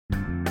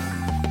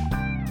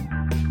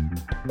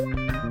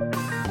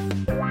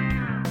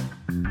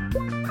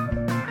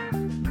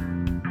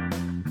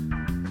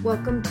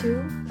Welcome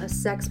to A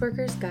Sex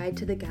Worker's Guide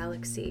to the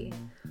Galaxy,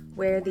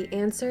 where the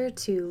answer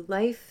to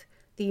life,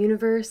 the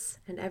universe,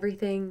 and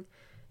everything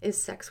is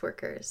sex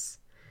workers.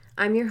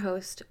 I'm your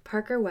host,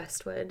 Parker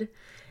Westwood,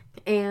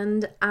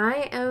 and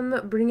I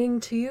am bringing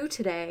to you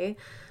today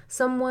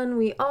someone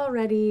we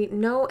already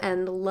know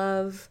and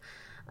love.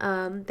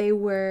 They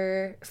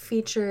were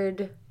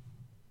featured,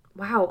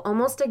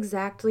 almost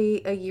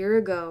exactly a year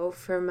ago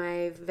for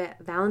my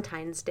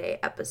Valentine's Day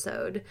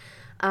episode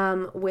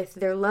with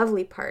their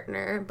lovely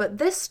partner. But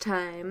this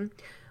time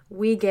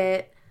we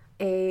get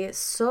a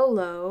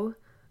solo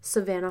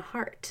Savannah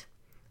Hart,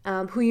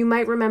 who you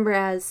might remember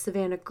as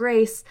Savannah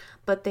Grace,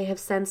 but they have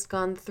since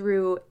gone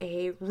through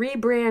a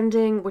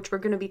rebranding, which we're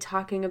going to be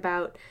talking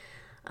about.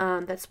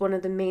 That's one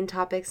of the main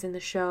topics in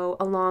the show,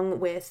 along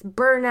with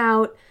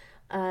burnout,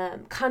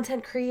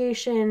 content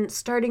creation,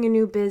 starting a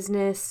new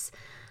business.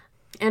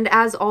 And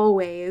as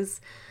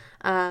always,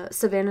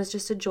 Savannah's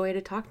just a joy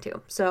to talk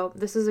to. So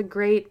this is a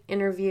great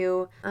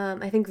interview,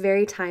 I think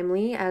very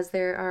timely, as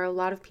there are a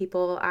lot of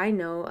people I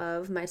know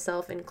of,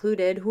 myself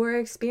included, who are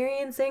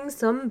experiencing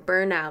some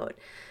burnout.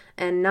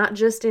 And not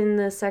just in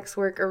the sex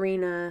work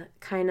arena,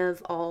 kind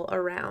of all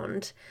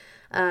around.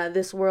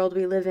 This world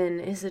we live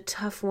in is a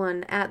tough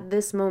one at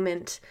this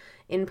moment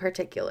in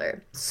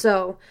particular.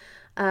 So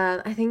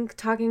I think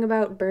talking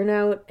about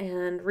burnout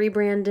and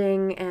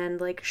rebranding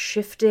and like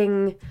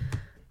shifting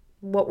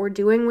what we're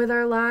doing with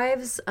our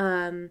lives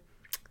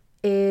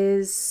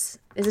is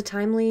a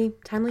timely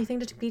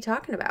thing to be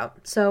talking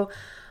about. So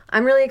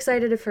I'm really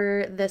excited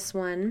for this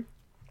one.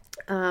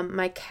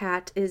 My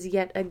cat is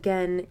yet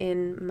again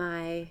in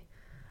my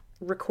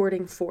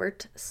recording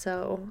fort,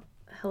 so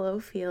hello,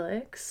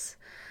 Felix.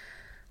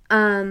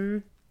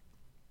 I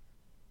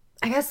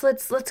guess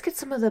let's get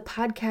some of the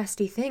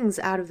podcasty things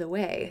out of the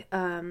way.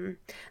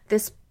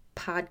 This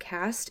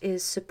podcast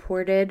is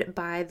supported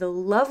by the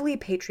lovely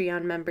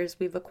Patreon members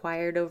we've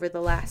acquired over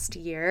the last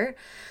year.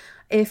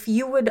 If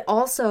you would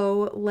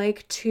also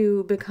like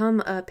to become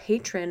a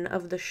patron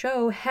of the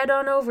show, head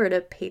on over to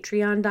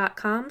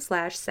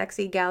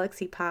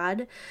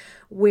patreon.com/sexygalaxypod,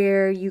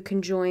 where you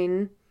can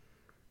join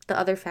the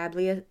other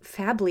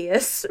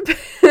fabulous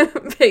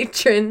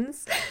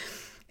patrons.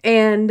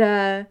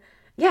 And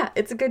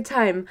it's a good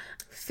time.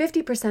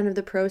 50% of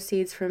the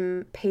proceeds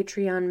from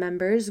Patreon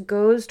members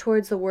goes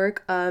towards the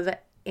work of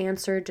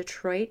Answer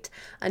Detroit,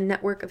 a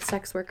network of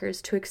sex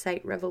workers to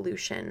excite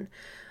revolution.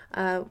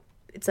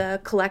 It's a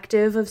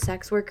collective of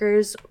sex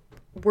workers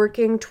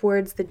working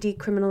towards the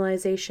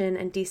decriminalization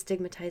and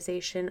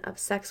destigmatization of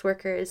sex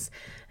workers.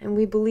 And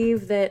we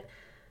believe that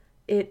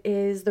it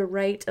is the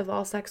right of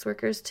all sex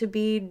workers to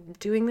be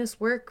doing this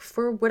work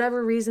for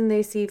whatever reason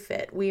they see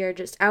fit. We are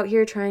just out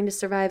here trying to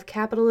survive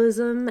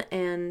capitalism,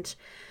 and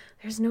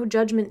there's no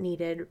judgment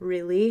needed,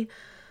 really.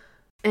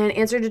 And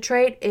Answer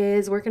Detroit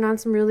is working on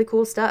some really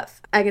cool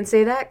stuff. I can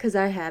say that because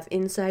I have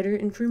insider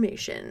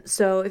information.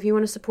 So if you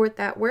want to support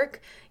that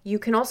work, you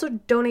can also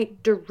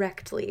donate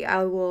directly.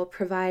 I will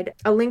provide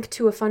a link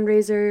to a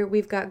fundraiser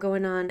we've got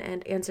going on,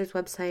 and Answer's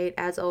website,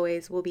 as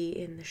always, will be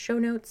in the show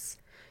notes.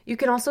 You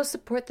can also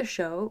support the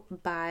show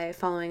by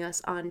following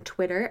us on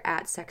Twitter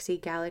at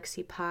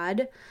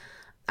sexygalaxypod.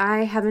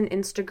 I have an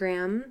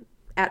Instagram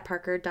at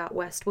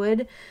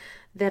parker.westwood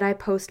that I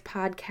post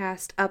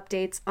podcast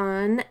updates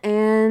on,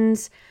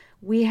 and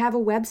we have a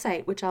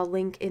website, which I'll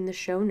link in the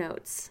show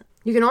notes.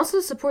 You can also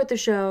support the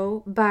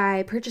show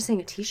by purchasing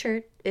a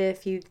t-shirt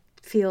if you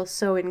feel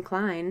so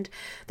inclined.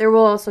 There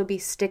will also be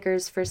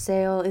stickers for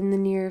sale in the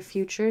near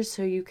future,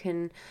 so you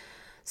can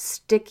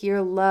stick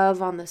your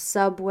love on the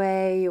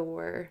subway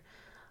or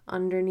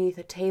underneath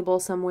a table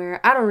somewhere.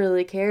 I don't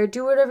really care.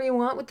 Do whatever you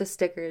want with the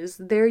stickers.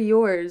 They're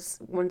yours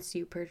once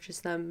you purchase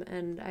them,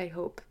 and I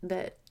hope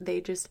that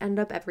they just end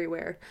up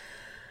everywhere.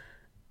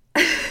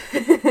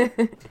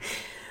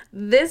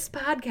 This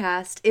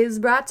podcast is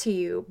brought to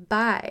you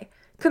by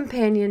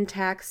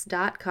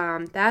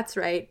CompanionTax.com. That's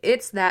right.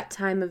 It's that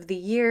time of the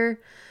year,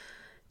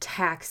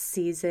 tax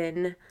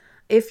season.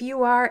 If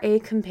you are a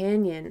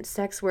companion,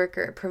 sex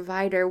worker,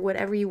 provider,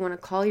 whatever you want to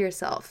call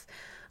yourself,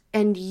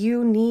 and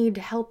you need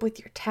help with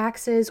your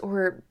taxes,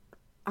 or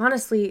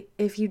honestly,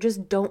 if you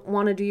just don't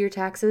want to do your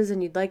taxes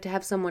and you'd like to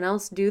have someone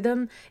else do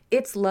them,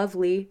 it's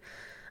lovely.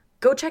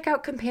 Go check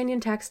out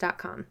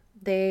CompanionTax.com.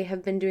 They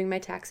have been doing my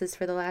taxes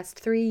for the last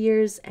 3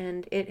 years,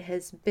 and it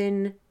has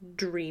been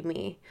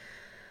dreamy.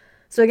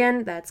 So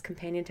again, that's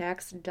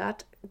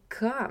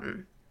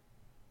CompanionTax.com.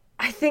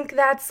 I think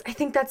that's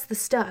the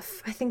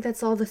stuff. I think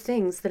that's all the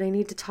things that I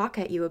need to talk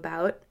at you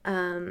about.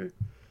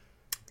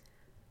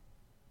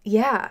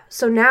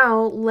 So now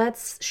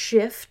let's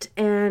shift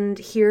and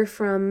hear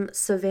from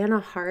Savannah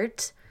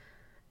Hart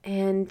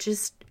and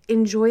just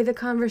enjoy the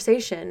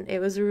conversation. It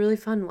was a really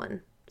fun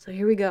one. So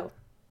here we go.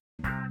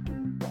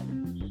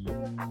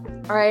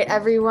 All right,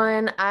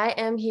 everyone, I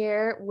am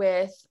here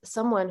with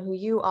someone who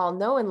you all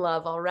know and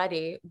love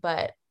already,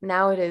 but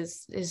now it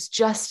is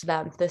just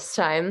them this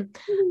time.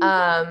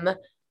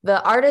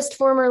 the artist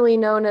formerly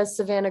known as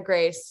Savannah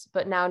Grace,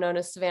 but now known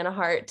as Savannah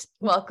Hart.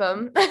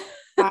 Welcome.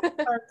 Hi,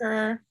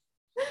 Parker.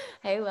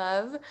 Hey,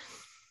 love.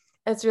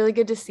 It's really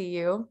good to see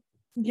you.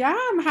 Yeah,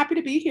 I'm happy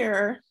to be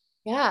here.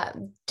 Yeah.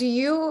 Do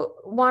you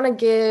want to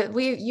give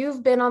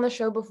you've been on the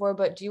show before,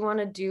 but do you want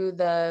to do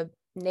the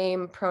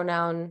name,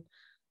 pronoun,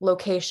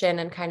 location,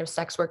 and kind of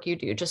sex work you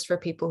do just for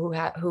people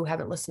who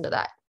haven't listened to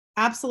that?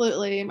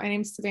 Absolutely. My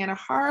name's Savannah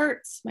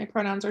Hart. My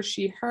pronouns are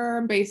she, her.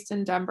 I'm based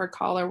in Denver,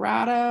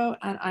 Colorado,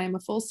 and I am a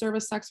full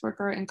service sex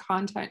worker and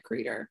content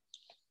creator.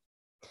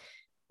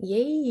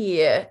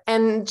 Yay.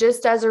 And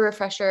just as a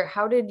refresher,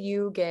 how did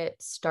you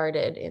get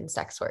started in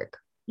sex work?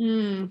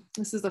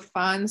 This is a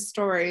fun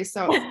story.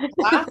 So,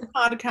 last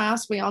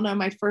podcast, we all know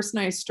my first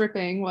night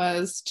stripping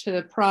was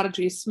to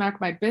Prodigy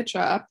Smack My Bitch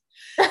Up.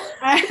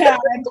 I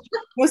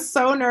was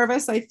so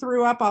nervous. I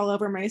threw up all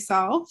over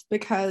myself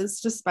because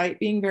despite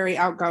being very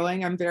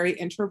outgoing, I'm very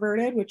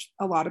introverted, which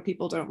a lot of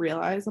people don't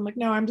realize. I'm like,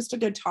 no, I'm just a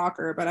good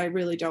talker, but I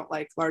really don't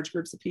like large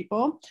groups of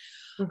people.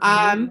 So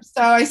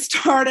I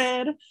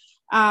started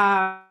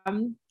as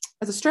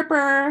a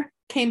stripper,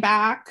 came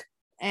back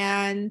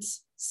and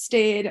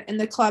stayed in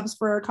the clubs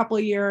for a couple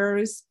of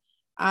years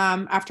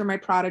after my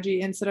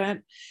Prodigy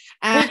incident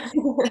and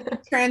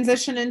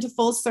transitioned into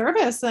full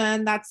service.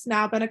 And that's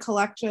now been a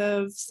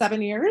collective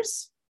 7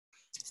 years.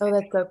 Oh,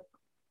 that's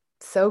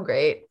so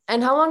great.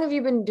 And how long have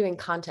you been doing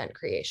content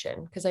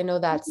creation? Because I know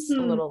that's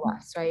a little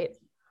less, right?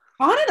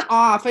 On and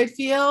off. I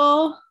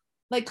feel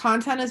like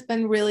content has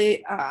been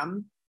really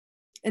an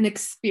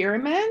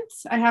experiment.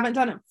 I haven't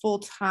done it full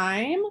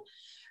time.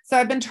 So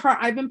I've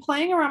been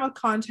playing around with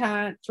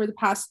content for the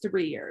past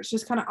 3 years,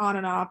 just kind of on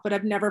and off, but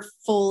I've never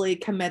fully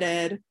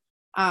committed.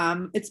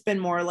 It's been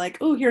more like,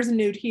 oh, here's a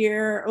nude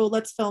here. Oh,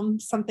 let's film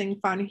something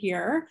fun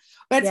here.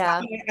 But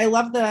I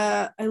love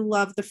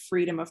the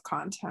freedom of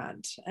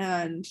content,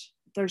 and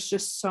there's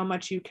just so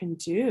much you can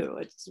do.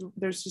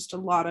 There's just a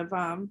lot of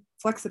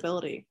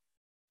flexibility.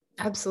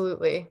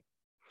 Absolutely.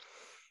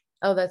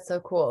 Oh, that's so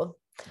cool.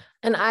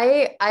 And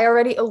I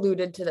already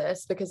alluded to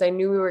this because I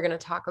knew we were going to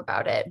talk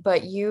about it,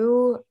 but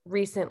you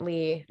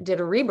recently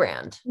did a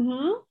rebrand.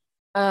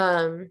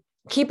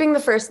 Keeping the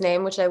first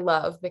name, which I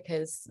love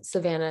because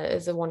Savannah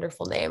is a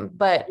wonderful name,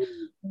 but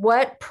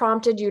what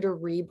prompted you to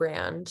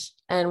rebrand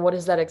and what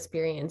has that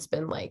experience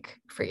been like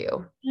for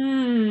you?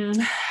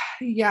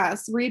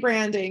 Yes,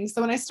 rebranding. So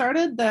when I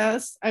started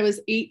this, I was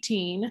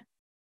 18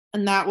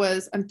 and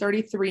I'm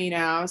 33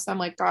 now. So I'm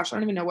like, gosh, I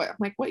don't even know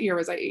what year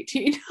was I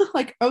 18?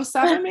 Like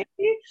 07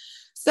 maybe.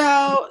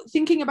 So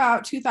thinking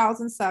about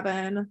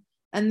 2007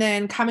 and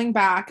then coming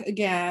back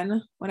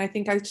again when I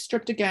think I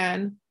stripped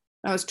again,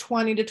 I was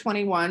 20 to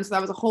 21. So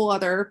that was a whole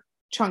other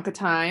chunk of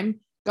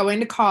time going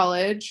to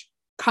college,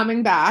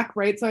 coming back,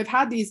 right? So I've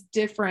had these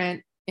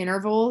different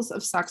intervals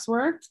of sex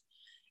work.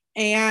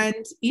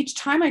 And each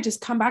time I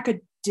just come back a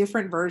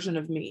different version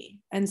of me.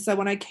 And so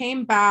when I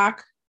came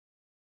back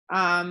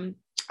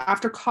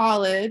after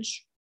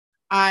college,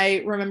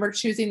 I remember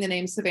choosing the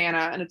name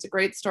Savannah, and it's a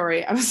great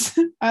story. I was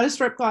at a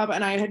strip club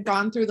and I had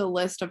gone through the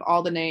list of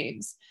all the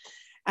names.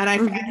 And I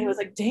finally was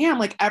like, damn,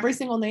 like every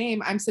single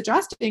name I'm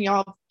suggesting,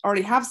 y'all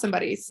already have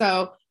somebody.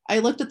 So I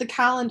looked at the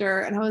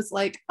calendar and I was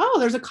like, oh,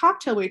 there's a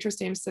cocktail waitress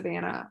named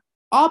Savannah.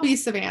 I'll be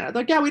Savannah.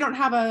 They're like, yeah, we don't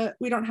have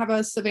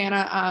a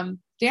Savannah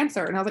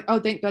dancer. And I was like, oh,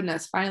 thank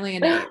goodness, finally a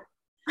name.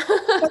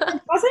 But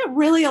there wasn't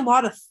really a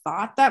lot of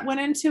thought that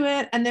went into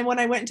it. And then when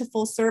I went into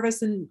full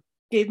service and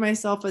gave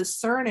myself a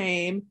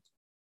surname,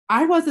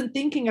 I wasn't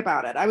thinking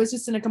about it. I was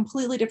just in a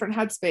completely different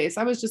headspace.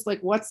 I was just like,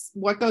 what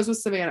goes with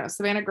Savannah?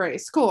 Savannah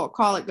Grace. Cool.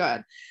 Call it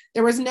good.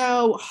 There was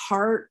no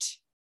heart.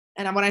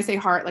 And when I say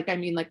heart, like, I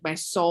mean, like my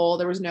soul.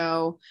 There was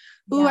no,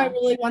 I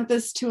really want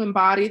this to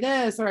embody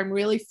this, or I'm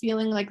really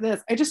feeling like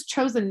this. I just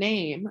chose a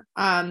name.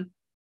 And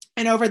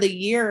over the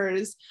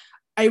years,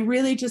 I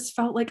really just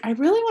felt like I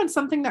really want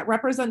something that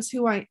represents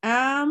who I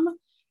am.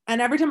 And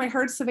every time I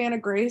heard Savannah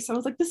Grace, I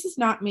was like, this is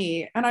not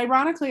me. And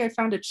ironically, I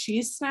found a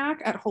cheese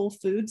snack at Whole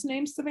Foods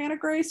named Savannah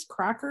Grace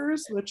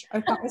crackers, which I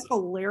thought was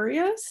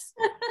hilarious.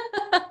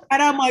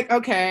 And I'm like,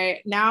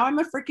 okay, now I'm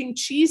a freaking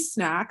cheese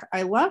snack.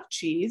 I love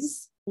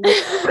cheese.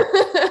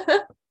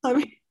 I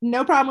mean,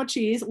 no problem with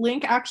cheese.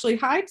 Link actually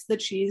hides the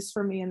cheese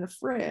for me in the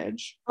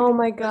fridge. Oh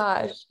my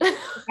gosh.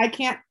 I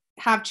can't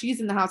have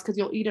cheese in the house because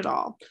you'll eat it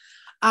all.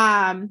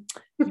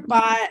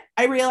 But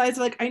I realized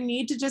like I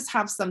need to just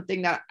have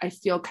something that I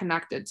feel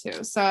connected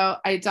to. So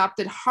I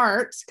adopted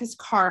Hart because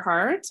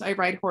Carhartt, I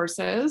ride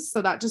horses.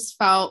 So that just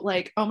felt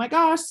like, oh my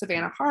gosh,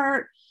 Savannah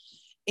Hart.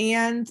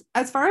 And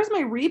as far as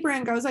my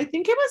rebrand goes, I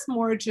think it was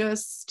more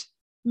just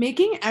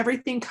making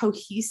everything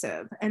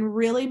cohesive and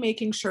really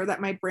making sure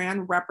that my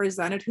brand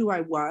represented who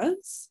I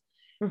was,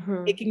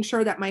 making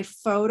sure that my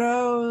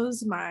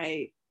photos,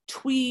 my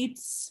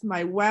tweets,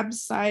 my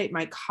website,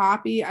 my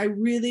copy, I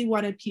really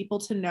wanted people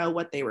to know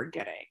what they were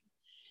getting.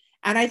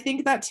 And I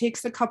think that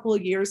takes a couple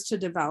of years to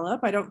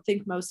develop. I don't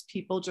think most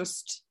people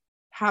just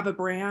have a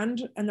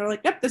brand and they're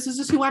like, yep, this is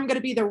just who I'm going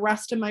to be the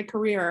rest of my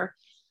career.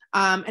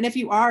 And if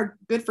you are,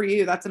 good for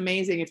you. That's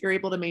amazing if you're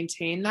able to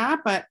maintain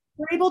that. But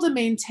you're able to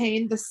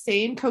maintain the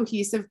same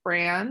cohesive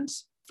brand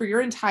for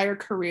your entire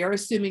career,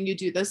 assuming you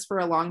do this for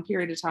a long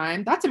period of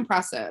time, that's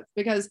impressive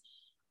because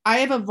I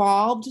have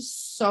evolved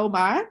so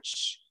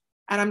much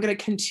and I'm going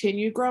to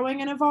continue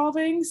growing and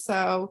evolving.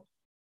 So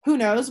who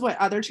knows what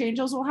other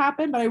changes will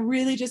happen, but I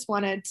really just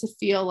wanted to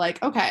feel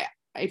like, okay,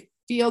 I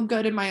feel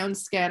good in my own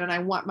skin and I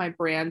want my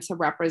brand to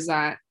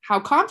represent how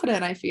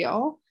confident I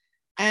feel.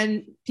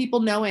 And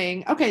people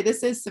knowing, okay,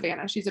 this is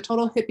Savannah. She's a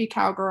total hippie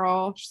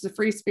cowgirl. She's a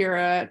free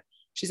spirit.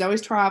 She's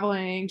always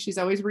traveling. She's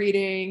always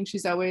reading.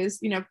 She's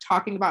always,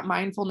 talking about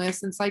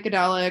mindfulness and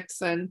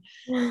psychedelics and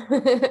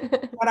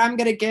what I'm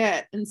going to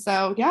get. And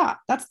so, yeah,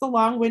 that's the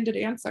long-winded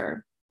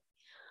answer.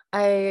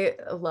 I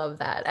love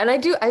that. And I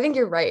think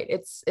you're right.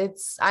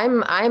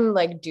 I'm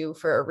like due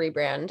for a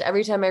rebrand.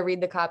 Every time I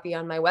read the copy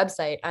on my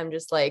website, I'm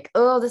just like,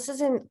 oh, this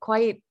isn't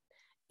quite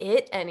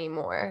it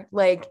anymore.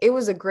 Like it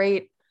was a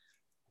great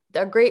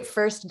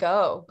first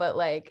go, but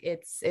like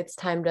it's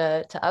time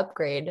to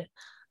upgrade.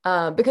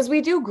 Because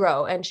we do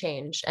grow and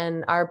change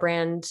and our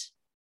brand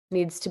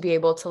needs to be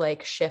able to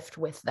like shift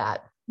with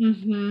that.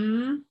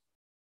 Mm-hmm.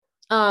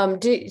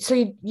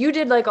 So you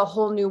did like a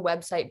whole new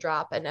website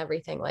drop and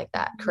everything like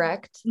that,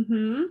 correct?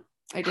 Mm-hmm.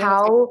 I did.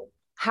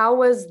 How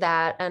was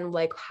that? And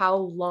like how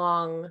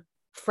long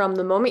from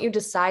the moment you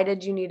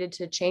decided you needed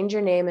to change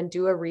your name and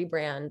do a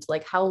rebrand,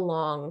 like how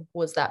long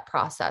was that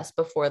process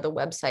before the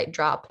website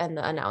drop and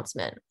the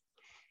announcement?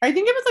 I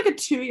think it was like a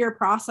 2-year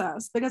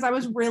process because I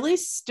was really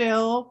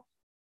still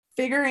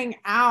figuring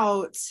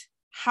out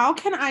how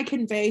can I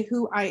convey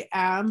who I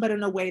am, but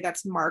in a way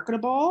that's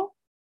marketable,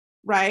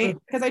 right?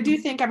 Because I do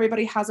think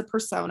everybody has a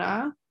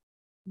persona,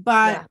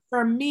 but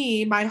for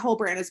me, my whole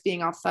brand is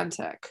being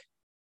authentic.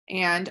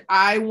 And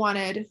I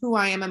wanted who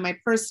I am in my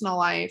personal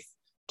life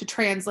to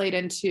translate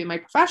into my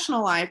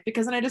professional life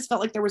because then I just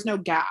felt like there was no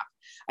gap.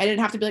 I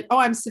didn't have to be like, oh,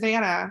 I'm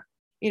Savannah,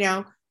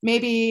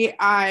 maybe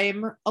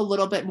I'm a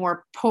little bit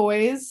more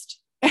poised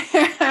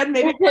and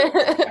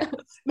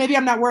maybe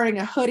I'm not wearing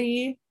a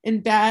hoodie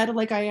in bed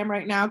like I am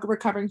right now,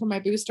 recovering from my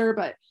booster,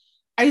 but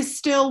I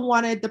still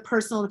wanted the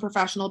personal and the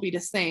professional to be the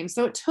same.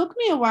 So it took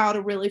me a while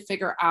to really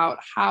figure out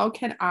how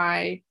can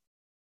I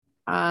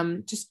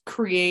just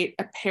create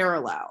a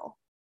parallel.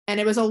 And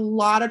it was a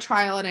lot of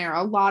trial and error,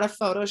 a lot of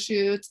photo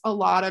shoots,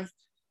 I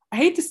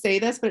hate to say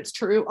this, but it's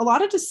true. A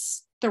lot of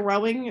just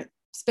throwing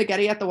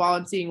spaghetti at the wall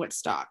and seeing what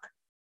stuck.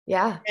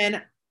 Yeah.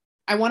 And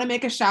I want to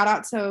make a shout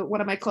out to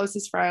one of my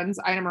closest friends,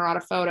 Ina Murata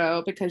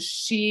Photo, because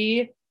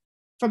she,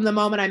 from the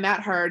moment I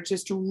met her,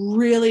 just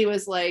really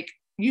was like,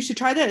 you should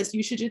try this,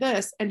 you should do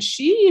this. And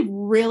she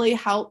really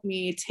helped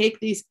me take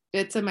these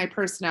bits of my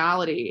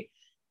personality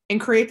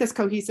and create this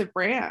cohesive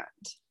brand.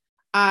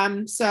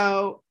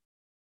 So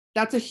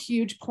that's a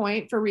huge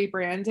point for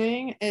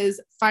rebranding is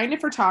find a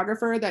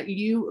photographer that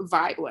you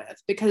vibe with,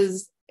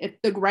 because if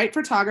the right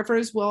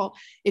photographers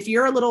if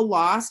you're a little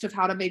lost of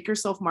how to make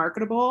yourself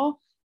marketable,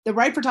 the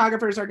right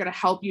photographers are going to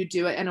help you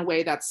do it in a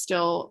way that's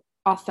still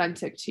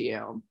authentic to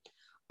you.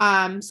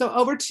 So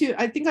over a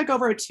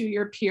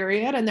 2-year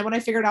period. And then when I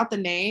figured out the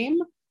name,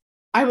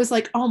 I was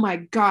like, oh my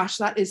gosh,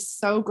 that is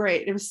so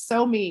great. It was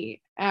so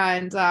me.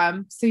 And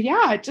so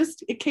yeah,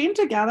 it came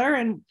together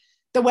and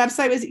the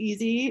website was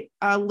easy.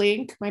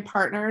 Link, my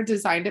partner,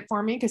 designed it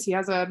for me because he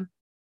has a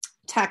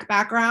tech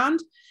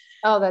background.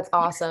 Oh, that's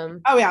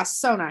awesome. Oh yeah,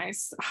 so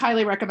nice.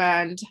 Highly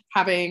recommend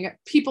having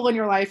people in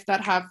your life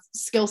that have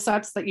skill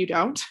sets that you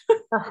don't.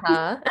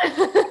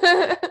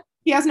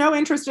 He has no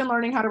interest in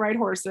learning how to ride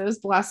horses,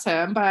 bless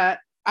him, but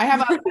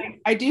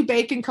I do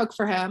bake and cook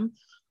for him.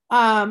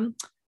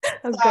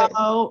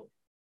 So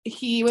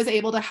he was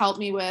able to help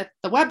me with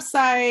the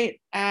website,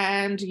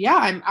 and yeah,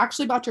 I'm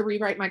actually about to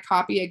rewrite my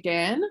copy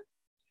again.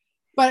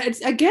 But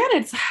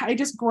I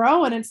just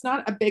grow, and it's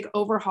not a big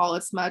overhaul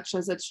as much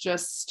as it's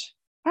just,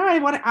 I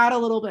want to add a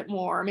little bit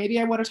more. Maybe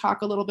I want to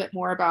talk a little bit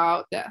more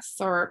about this,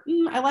 or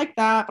I like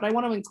that, but I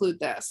want to include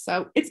this.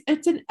 So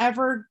it's an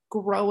ever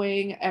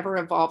growing, ever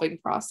evolving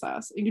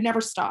process. You never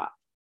stop.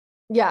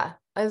 Yeah.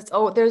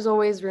 There's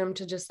always room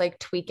to just like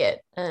tweak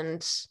it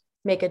and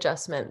make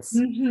adjustments.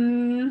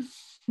 Mm-hmm.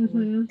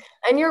 Mm-hmm.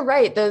 And you're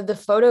right. The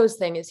photos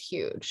thing is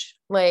huge.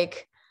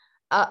 Like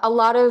a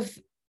lot of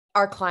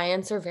our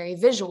clients are very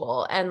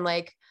visual. And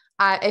like,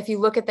 if you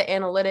look at the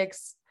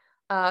analytics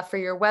for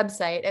your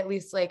website, at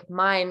least like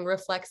mine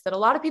reflects that a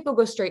lot of people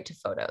go straight to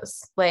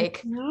photos.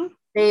 Like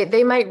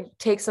they might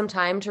take some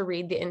time to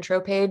read the intro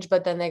page,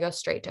 but then they go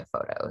straight to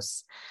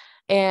photos.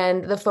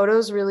 And the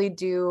photos really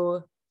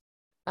do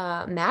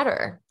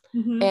matter.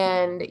 Mm-hmm.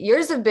 And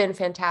yours have been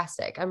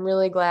fantastic. I'm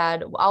really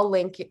glad. I'll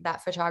link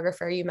that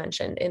photographer you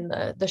mentioned in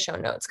the show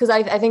notes, because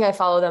I think I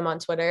follow them on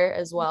Twitter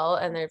as well,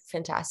 and they're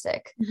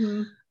fantastic.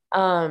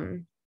 Mm-hmm.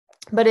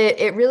 But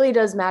it really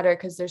does matter,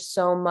 because there's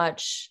so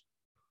much.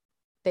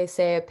 They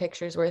say a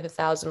picture's worth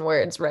 1,000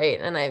 words, right?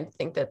 And I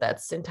think that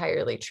that's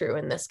entirely true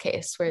in this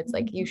case, where it's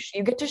like you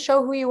get to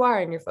show who you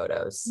are in your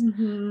photos.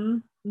 Mm-hmm.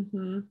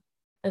 Mm-hmm.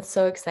 It's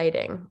so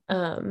exciting.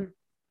 And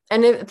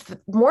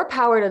more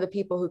power to the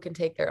people who can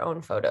take their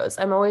own photos.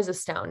 I'm always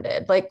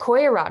astounded. Like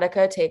Koi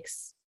Erotica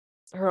takes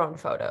her own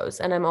photos,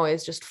 and I'm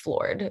always just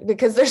floored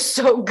because they're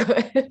so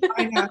good.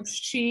 I know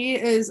she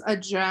is a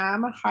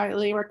gem.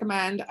 Highly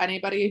recommend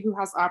anybody who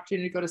has the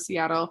opportunity to go to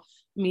Seattle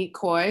meet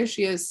Koi.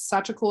 She is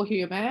such a cool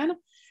human.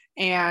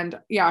 And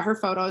yeah, her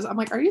photos, I'm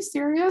like, are you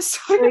serious?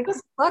 Like,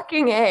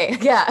 fucking A.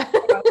 Yeah.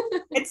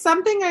 It's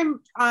something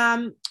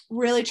I'm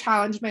really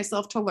challenged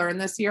myself to learn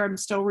this year. I'm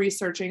still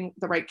researching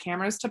the right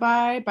cameras to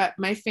buy, but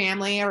my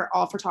family are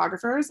all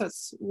photographers.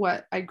 That's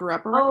what I grew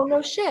up around. Oh,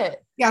 no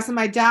shit. Yeah, so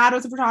my dad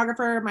was a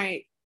photographer,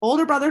 my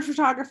older brother's a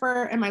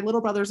photographer, and my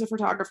little brother's a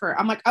photographer.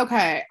 I'm like,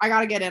 okay, I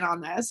got to get in on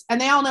this. And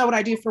they all know what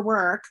I do for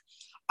work.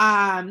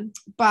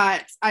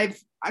 But I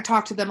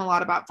talked to them a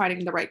lot about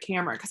finding the right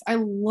camera because I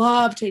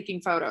love taking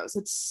photos.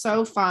 It's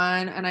so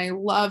fun. And I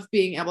love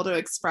being able to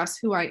express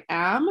who I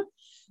am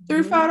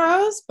through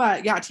photos.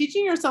 But yeah,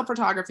 teaching yourself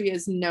photography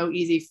is no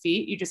easy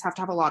feat. You just have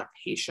to have a lot of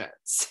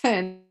patience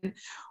and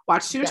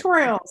watch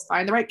tutorials,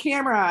 find the right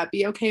camera,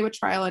 be okay with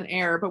trial and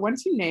error. But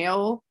once you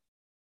nail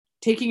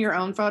taking your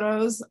own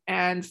photos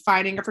and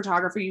finding a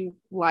photographer you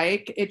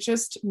like, it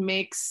just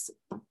makes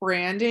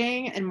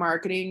branding and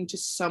marketing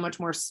just so much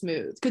more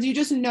smooth because you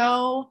just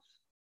know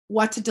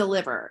what to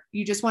deliver.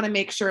 You just want to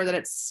make sure that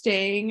it's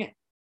staying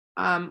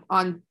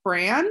on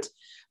brand.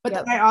 But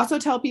then I also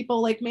tell people,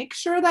 like, make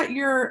sure that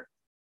you're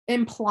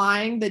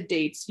implying the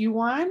dates you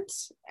want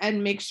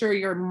and make sure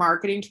you're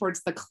marketing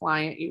towards the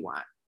client you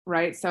want,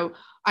 right? So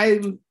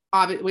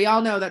we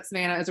all know that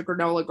Savannah is a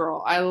granola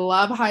girl. I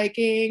love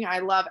hiking. I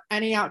love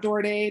any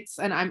outdoor dates.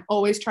 And I'm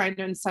always trying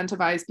to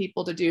incentivize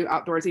people to do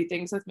outdoorsy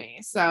things with me.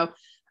 So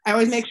I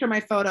always make sure my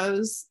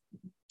photos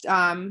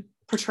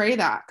portray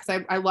that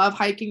because I love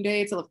hiking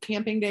dates. I love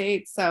camping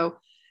dates. So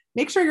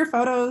make sure your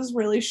photos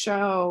really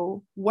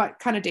show what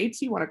kind of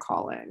dates you want to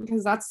call in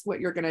because that's what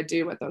you're going to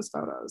do with those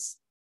photos.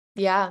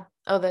 Yeah.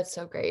 Oh, that's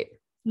so great.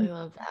 I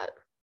love that.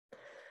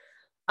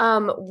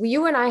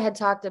 You and I had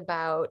talked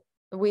about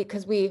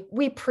because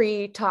we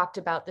pre-talked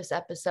about this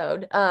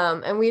episode,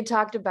 and we had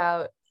talked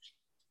about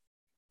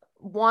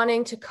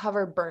wanting to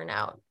cover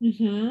burnout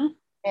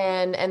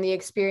and the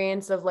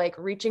experience of like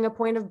reaching a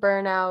point of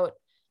burnout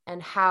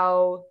and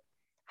how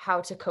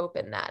to cope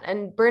in that.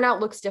 And burnout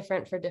looks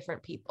different for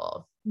different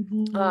people.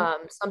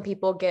 Some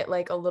people get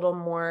like a little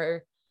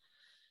more,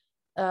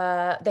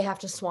 they have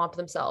to swamp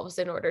themselves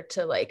in order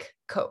to like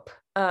cope,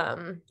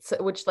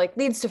 which like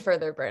leads to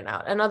further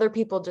burnout. And other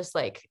people just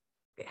like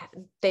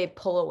they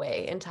pull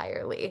away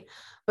entirely.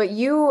 But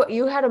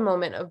you had a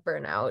moment of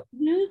burnout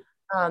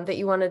that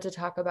you wanted to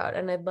talk about,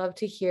 and I'd love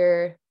to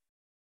hear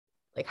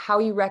like how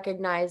you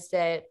recognized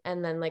it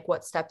and then like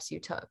what steps you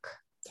took.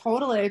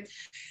 Totally.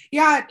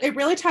 Yeah, it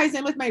really ties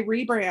in with my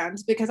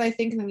rebrand because I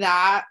think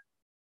that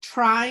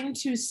trying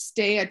to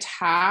stay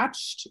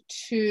attached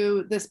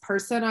to this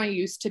person I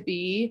used to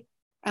be,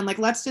 and like,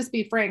 let's just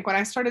be frank, when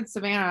I started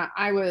Savannah,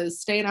 I was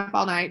staying up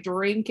all night,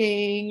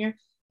 drinking,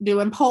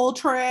 doing pole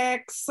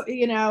tricks,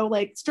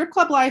 like strip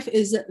club life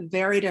is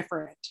very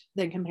different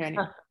than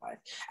companion life.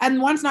 And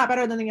one's not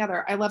better than the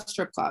other. I love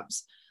strip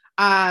clubs.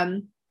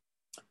 And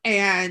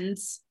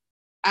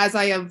as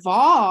I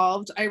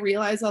evolved, I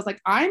realized I was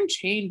like, I'm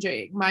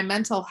changing. My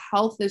mental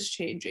health is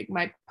changing.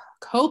 My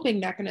coping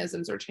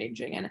mechanisms are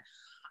changing. And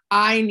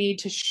I need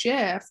to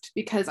shift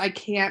because I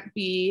can't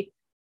be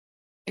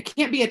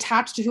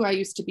attached to who I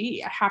used to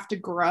be. I have to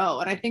grow.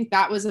 And I think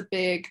that was a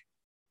big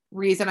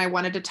reason I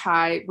wanted to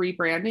tie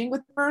rebranding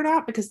with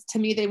burnout because to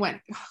me, they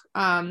went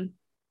hand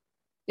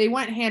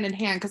in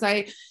hand because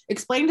I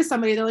explained to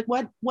somebody, they're like,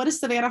 what is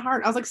Savannah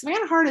Hart? I was like,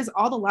 Savannah Hart is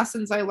all the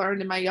lessons I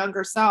learned in my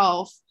younger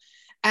self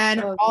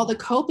and all the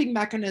coping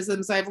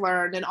mechanisms I've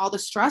learned and all the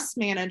stress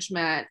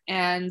management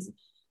and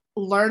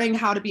learning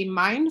how to be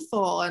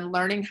mindful and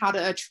learning how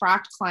to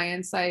attract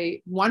clients I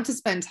want to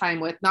spend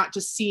time with, not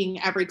just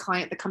seeing every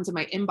client that comes in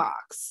my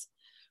inbox.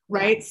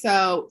 Right. Yeah.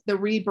 So the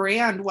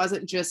rebrand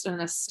wasn't just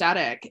an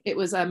aesthetic. It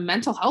was a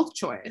mental health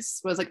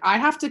choice. It was like, I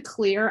have to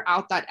clear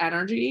out that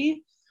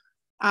energy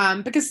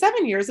because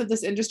 7 years of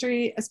this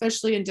industry,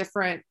 especially in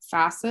different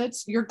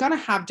facets, you're going to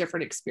have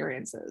different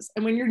experiences.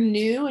 And when you're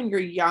new and you're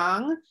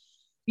young,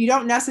 you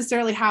don't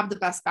necessarily have the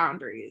best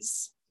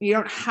boundaries. You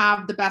don't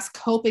have the best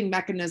coping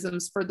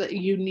mechanisms for the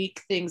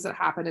unique things that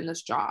happen in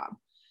this job.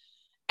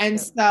 And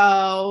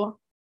so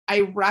I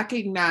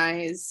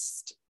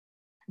recognized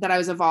that I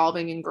was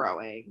evolving and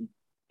growing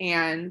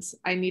and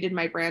I needed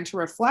my brand to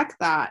reflect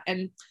that.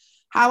 And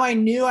how I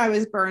knew I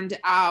was burned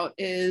out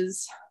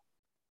is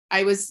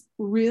I was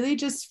really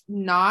just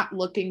not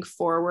looking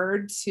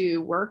forward to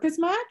work as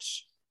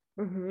much.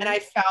 And I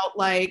felt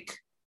like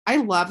I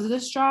loved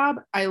this job.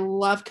 I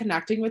love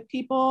connecting with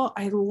people.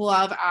 I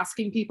love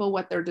asking people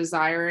what they're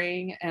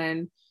desiring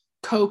and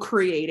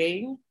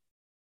co-creating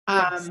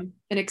an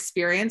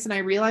experience. And I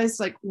realized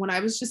like when I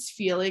was just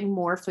feeling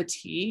more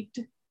fatigued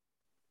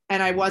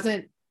and I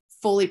wasn't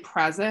fully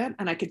present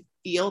and I could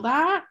feel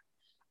that,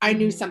 I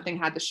knew something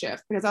had to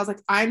shift because I was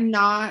like, I'm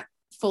not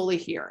fully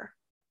here.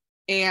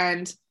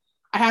 And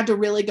I had to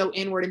really go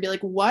inward and be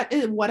like, what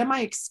am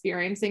I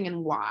experiencing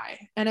and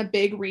why? And a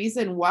big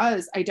reason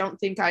was I don't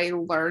think I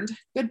learned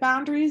good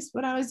boundaries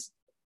when I was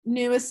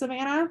new as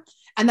Savannah.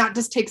 And that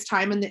just takes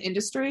time in the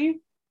industry.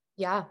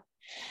 Yeah.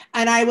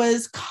 And I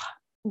was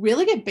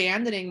really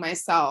abandoning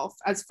myself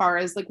as far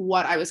as like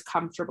what I was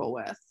comfortable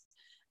with.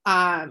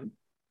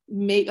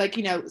 Like,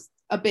 you know,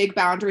 a big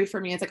boundary for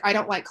me is like, I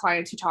don't like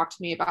clients who talk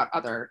to me about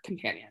other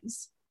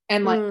companions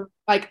and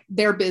like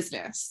their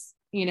business,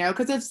 you know,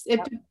 because if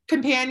a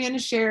companion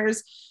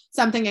shares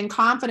something in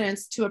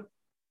confidence to a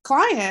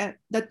client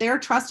that they're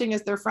trusting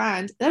as their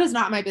friend, that is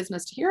not my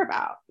business to hear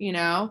about, you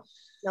know?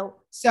 Nope.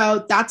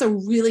 So that's a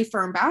really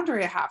firm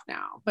boundary I have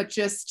now, but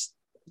just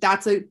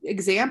that's an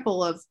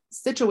example of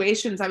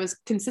situations I was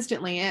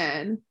consistently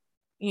in,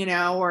 you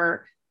know,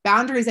 or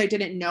boundaries I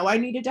didn't know I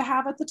needed to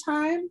have at the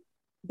time,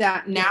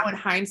 that now in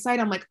hindsight,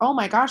 I'm like, oh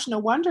my gosh, no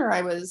wonder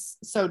I was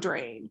so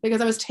drained,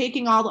 because I was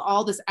taking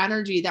all this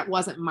energy that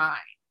wasn't mine.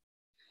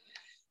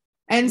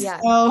 And so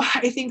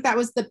I think that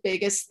was the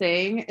biggest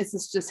thing, is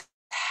this just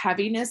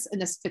heaviness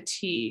and this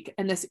fatigue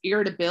and this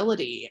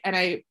irritability.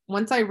 And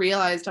once I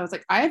realized, I was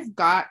like, I've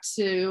got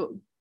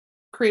to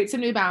create some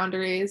new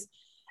boundaries,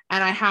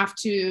 and I have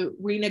to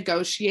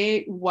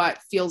renegotiate what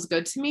feels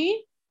good to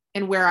me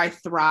and where I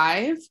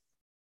thrive.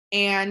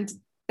 And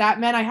that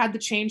meant I had to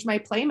change my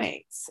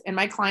playmates and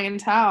my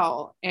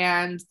clientele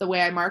and the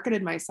way I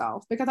marketed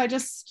myself,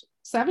 because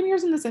 7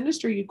 years in this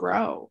industry, you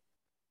grow.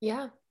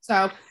 Yeah.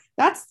 So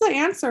that's the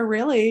answer,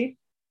 really.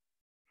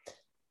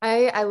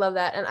 I love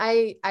that. And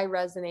I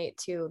resonate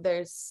too.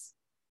 There's,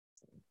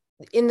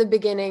 in the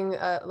beginning,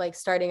 like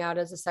starting out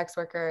as a sex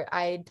worker,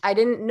 I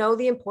didn't know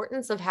the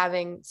importance of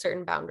having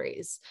certain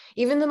boundaries,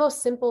 even the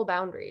most simple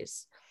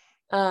boundaries.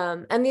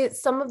 And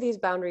some of these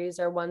boundaries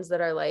are ones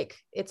that are like,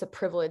 it's a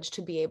privilege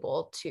to be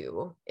able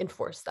to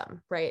enforce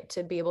them, right?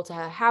 To be able to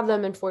have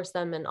them, enforce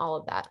them, and all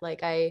of that.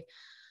 Like I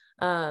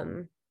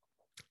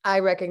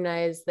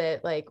recognize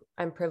that, like,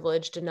 I'm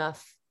privileged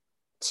enough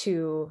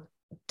to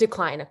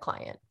decline a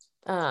client.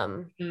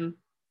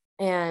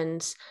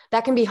 And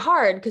that can be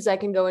hard because I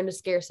can go into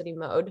scarcity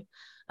mode.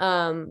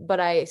 But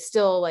I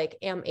still like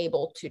am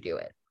able to do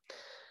it.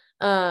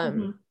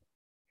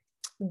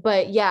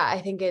 But yeah,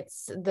 I think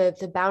it's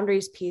the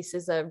boundaries piece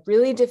is a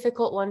really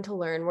difficult one to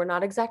learn. We're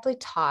not exactly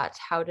taught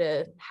how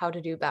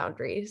to do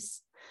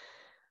boundaries.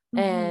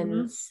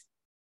 And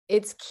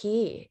it's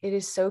key. It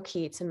is so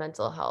key to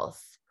mental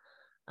health.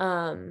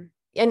 And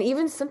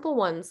even simple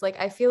ones, like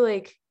I feel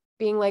like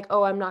being like,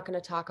 oh, I'm not going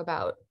to talk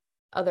about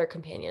other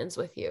companions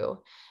with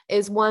you,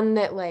 is one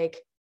that like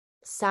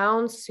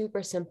sounds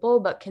super simple,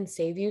 but can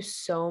save you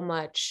so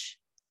much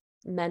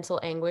mental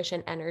anguish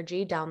and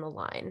energy down the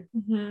line.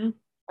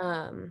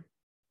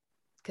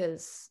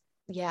 Because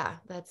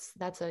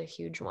that's a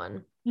huge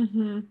one.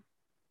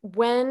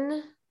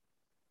 When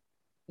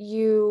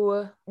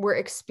you were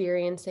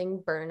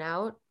experiencing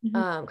burnout,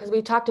 because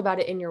we talked about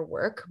it in your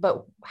work,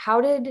 but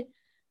how did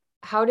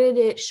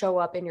it show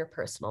up in your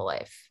personal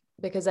life?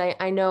 Because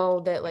I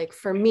know that, like,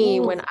 for me,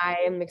 when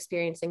I am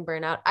experiencing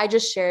burnout, I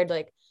just shared,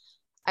 like,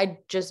 I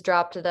just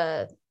dropped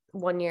the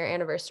 1-year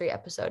anniversary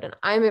episode, and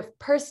I'm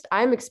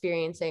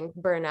experiencing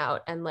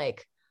burnout, and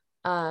like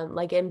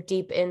I'm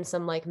deep in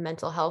some like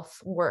mental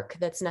health work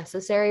that's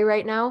necessary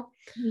right now.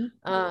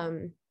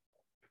 And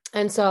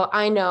so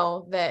I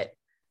know that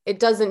it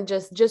doesn't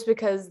just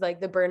because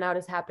like the burnout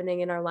is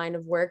happening in our line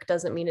of work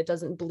doesn't mean it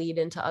doesn't bleed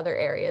into other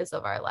areas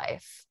of our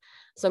life.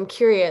 So I'm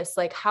curious,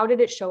 like, how did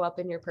it show up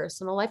in your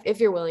personal life, if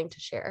you're willing to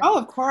share? Oh,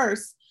 of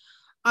course.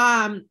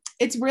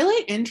 It's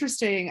really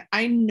interesting.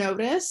 I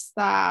noticed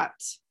that,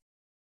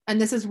 and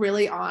this is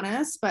really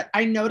honest, but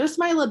I noticed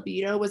my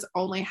libido was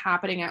only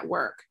happening at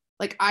work.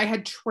 Like I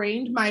had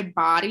trained my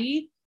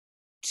body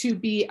to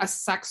be a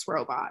sex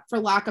robot, for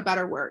lack of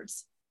better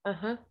words.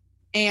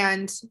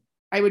 And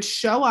I would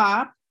show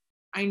up.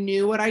 I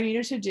knew what I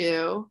needed to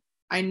do.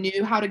 I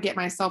knew how to get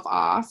myself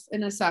off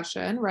in a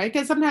session, right?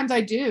 Because sometimes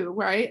I do,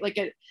 right? Like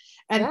it,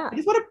 and I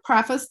just want to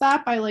preface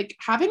that by like,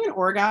 having an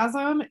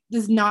orgasm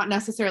does not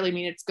necessarily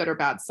mean it's good or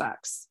bad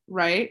sex,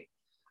 right?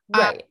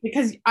 Right.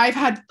 Because I've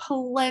had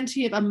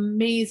plenty of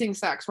amazing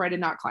sex where I did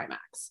not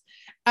climax.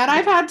 And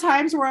I've had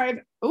times where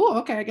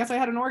I guess I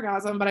had an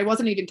orgasm, but I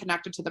wasn't even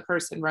connected to the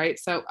person, right?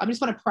 So I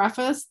just want to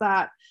preface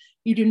that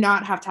you do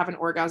not have to have an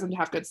orgasm to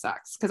have good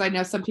sex, because I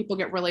know some people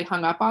get really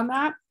hung up on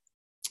that.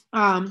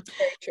 Very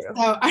true.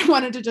 So I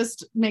wanted to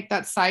just make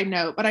that side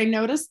note, but I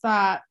noticed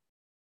that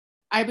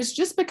I was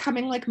just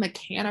becoming like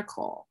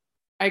mechanical.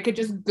 I could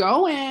just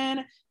go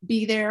in,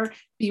 be there,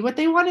 be what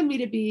they wanted me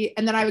to be.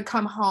 And then I would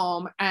come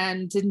home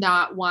and did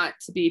not want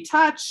to be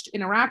touched,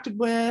 interacted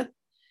with.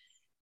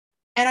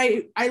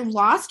 And I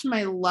lost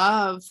my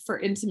love for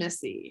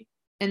intimacy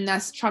in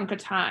this chunk of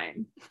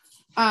time.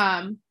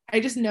 I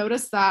just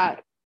noticed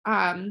that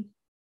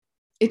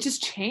it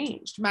just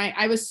changed.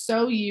 I was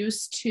so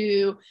used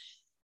to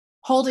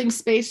holding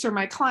space for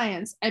my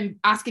clients and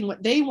asking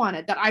what they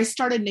wanted that I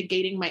started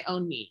negating my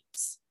own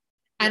needs.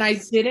 And I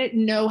didn't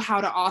know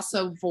how to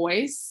also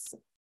voice,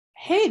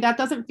 hey, that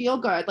doesn't feel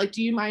good. Like,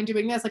 do you mind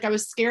doing this? Like, I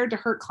was scared to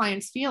hurt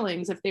clients'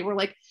 feelings if they were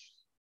like,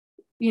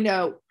 you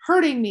know,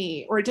 hurting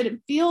me, or it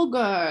didn't feel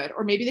good,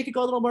 or maybe they could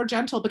go a little more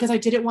gentle, because I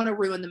didn't want to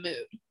ruin the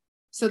mood.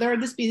 So there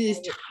would just be these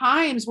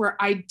times where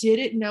I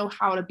didn't know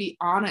how to be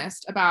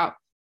honest about,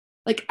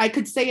 like, I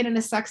could say it in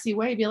a sexy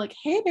way, be like,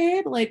 hey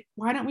babe, like,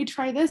 why don't we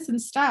try this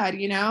instead?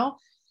 You know,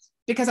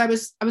 because I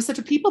was such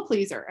a people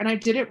pleaser, and I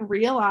didn't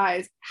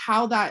realize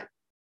how that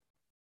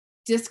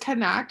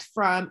disconnect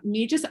from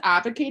me just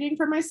advocating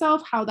for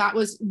myself, how that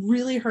was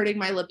really hurting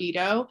my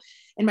libido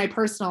in my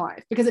personal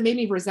life, because it made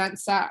me resent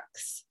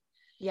sex.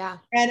 Yeah.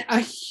 And a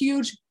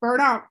huge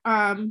burnout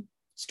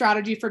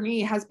strategy for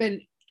me has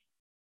been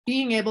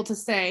being able to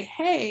say,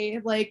 hey,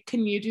 like,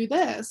 can you do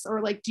this?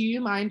 Or like, do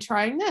you mind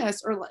trying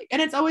this? Or like,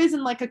 and it's always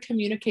in like a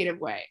communicative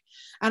way.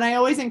 And I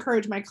always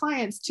encourage my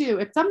clients too,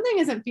 if something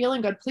isn't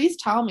feeling good, please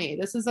tell me.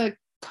 This is a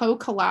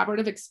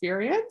co-collaborative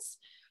experience.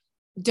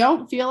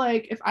 Don't feel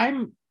like if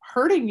I'm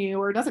hurting you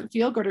or it doesn't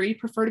feel good or you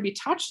prefer to be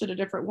touched in a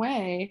different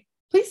way,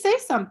 please say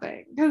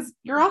something, because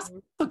you're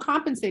also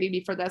compensating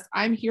me for this.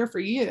 I'm here for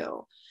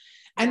you.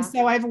 And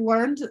so I've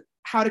learned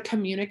how to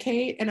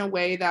communicate in a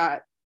way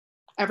that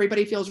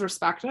everybody feels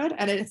respected,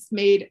 and it's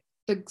made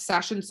the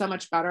session so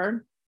much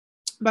better.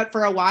 But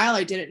for a while,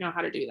 I didn't know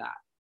how to do that.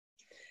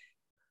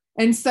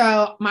 And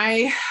so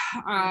my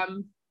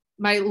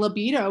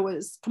libido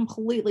was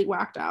completely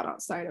whacked out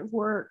outside of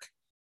work.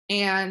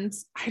 And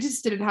I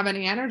just didn't have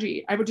any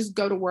energy. I would just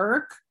go to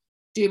work,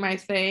 do my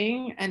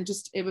thing. And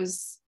just,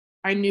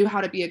 I knew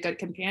how to be a good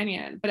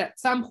companion. But at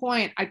some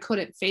point I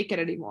couldn't fake it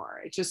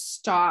anymore. It just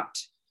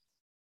stopped.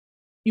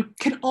 You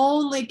can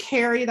only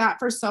carry that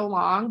for so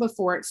long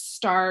before you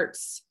start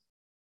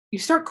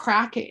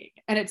cracking.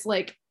 And it's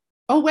like,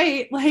 oh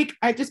wait, like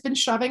I've just been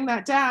shoving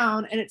that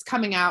down and it's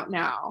coming out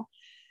now.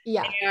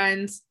 Yeah.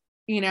 And,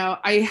 you know,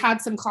 I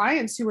had some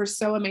clients who were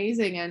so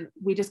amazing, and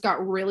we just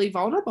got really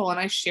vulnerable, and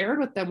I shared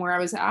with them where I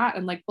was at,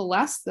 and like,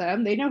 bless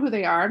them. They know who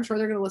they are. I'm sure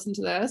they're going to listen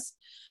to this.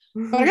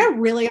 But I got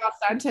really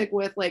authentic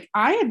with like,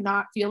 I am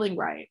not feeling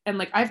right. And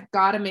like, I've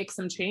got to make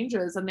some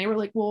changes. And they were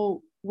like,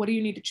 well, what do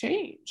you need to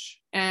change?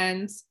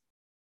 And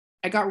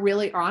I got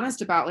really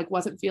honest about like,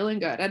 wasn't feeling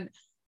good. And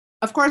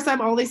of course,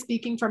 I'm only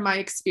speaking from my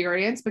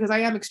experience, because I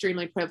am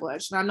extremely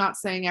privileged, and I'm not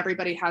saying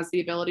everybody has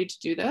the ability to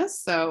do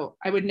this. So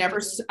I would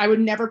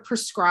never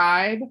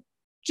prescribe,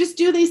 just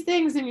do these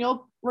things and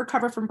you'll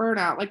recover from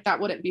burnout. Like, that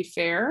wouldn't be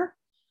fair.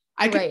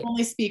 I can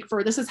only speak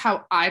for, this is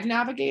how I've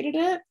navigated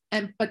it.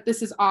 But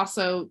this is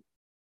also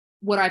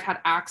what I've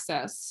had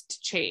access to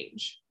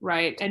change.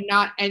 Right.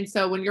 And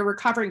so when you're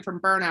recovering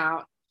from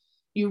burnout,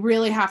 you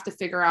really have to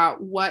figure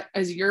out what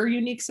is your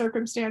unique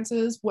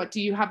circumstances. What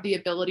do you have the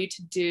ability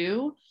to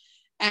do?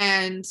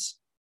 And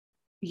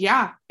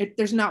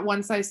there's not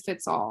one size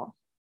fits all.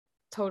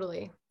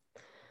 Totally.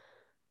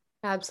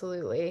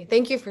 Absolutely.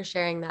 Thank you for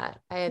sharing that.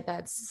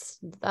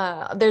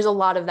 There's a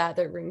lot of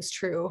that rings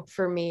true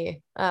for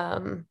me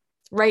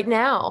right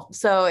now.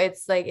 So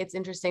it's like, it's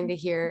interesting to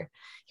hear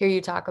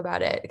you talk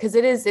about it, because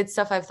it's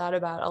stuff I've thought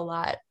about a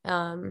lot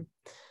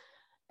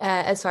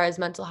as far as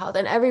mental health.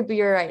 And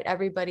you're right.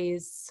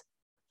 Everybody's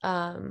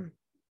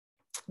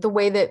the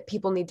way that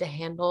people need to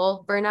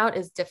handle burnout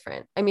is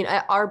different. I mean,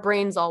 our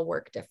brains all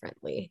work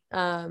differently.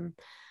 And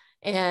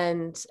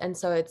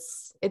so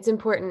it's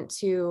important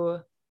to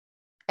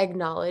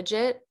acknowledge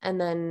it and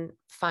then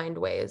find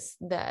ways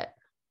that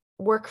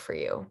work for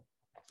you.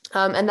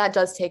 And that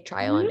does take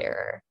trial and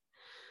error.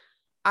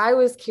 I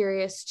was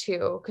curious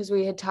too, because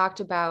we had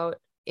talked about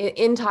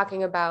in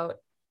talking about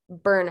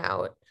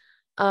burnout.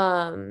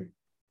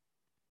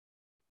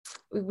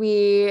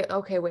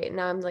 Wait,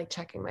 now I'm like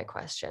checking my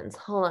questions.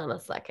 Hold on a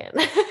second.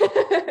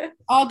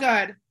 All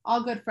good,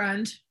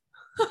 friend.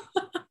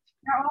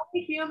 You're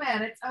only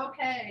human. It's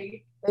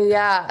okay.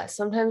 Yeah,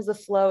 sometimes the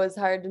flow is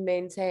hard to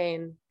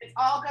maintain. It's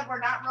all good. We're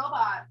not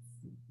robots.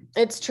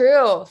 It's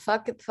true.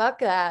 Fuck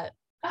that.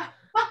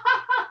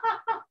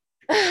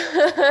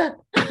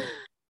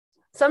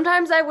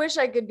 Sometimes I wish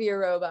I could be a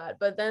robot,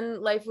 but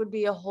then life would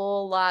be a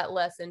whole lot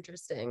less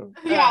interesting.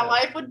 Yeah,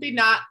 life would be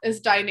not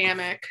as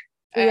dynamic.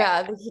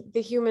 Yeah,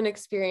 the human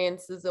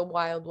experience is a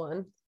wild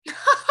one.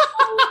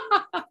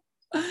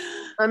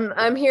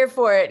 I'm here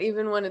for it,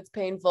 even when it's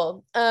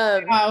painful.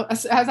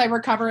 As I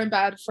recover in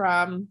bed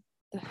from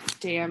the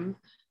damn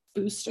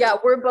booster. Yeah,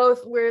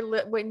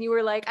 when you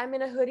were like, I'm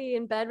in a hoodie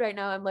in bed right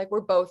now, I'm like,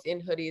 we're both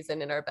in hoodies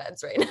and in our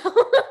beds right now.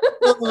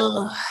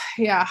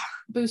 Yeah,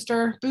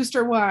 booster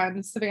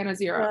 1, Savannah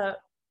 0.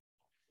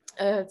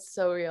 It's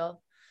so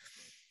real.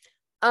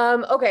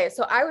 Okay,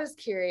 so I was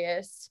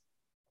curious,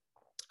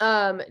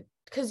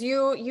 because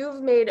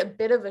you've made a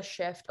bit of a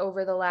shift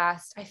over the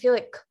last, I feel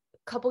like,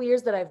 couple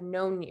years that I've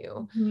known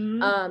you.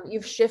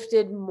 You've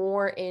shifted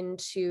more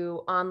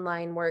into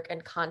online work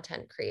and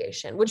content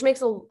creation, which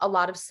makes a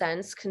lot of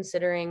sense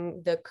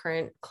considering the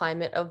current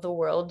climate of the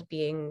world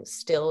being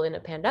still in a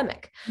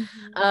pandemic.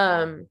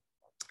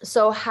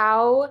 So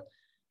how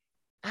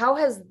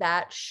has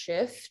that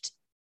shift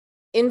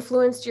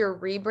influenced your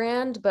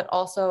rebrand, but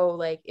also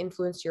like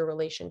influenced your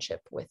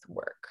relationship with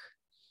work?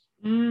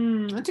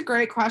 That's a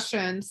great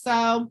question.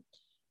 So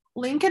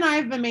Link and I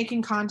have been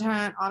making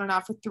content on and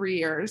off for 3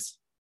 years.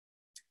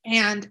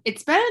 And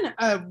it's been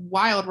a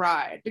wild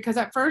ride because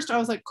at first I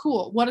was like,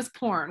 cool, what is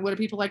porn? What do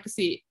people like to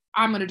see?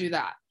 I'm going to do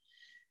that.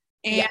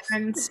 Yes.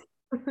 And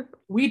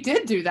we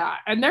did do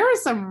that. And there are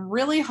some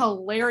really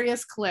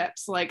hilarious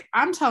clips. Like,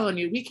 I'm telling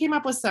you, we came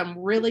up with some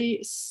really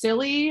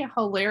silly,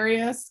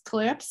 hilarious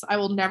clips. I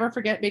will never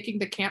forget making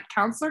the camp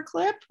counselor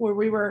clip where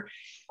we were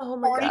Oh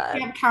my 40 God.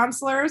 camp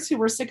counselors who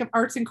were sick of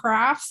arts and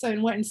crafts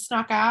and went and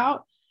snuck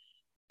out.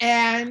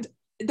 And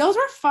those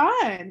were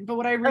fun. But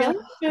what I really,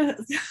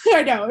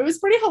 I know, it was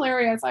pretty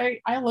hilarious.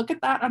 I look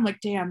at that, I'm like,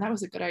 damn, that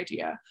was a good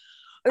idea.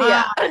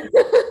 Yeah.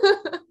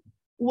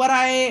 What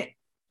I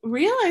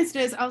realized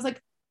is I was like,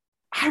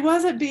 I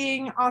wasn't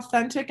being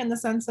authentic in the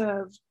sense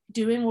of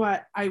doing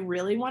what I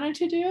really wanted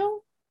to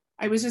do.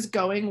 I was just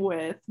going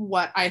with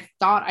what I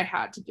thought I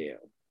had to do.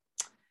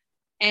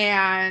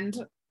 And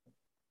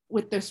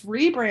with this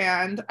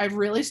rebrand, I've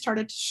really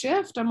started to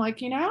shift. I'm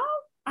like, I don't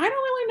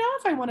really know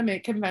if I want to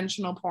make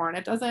conventional porn.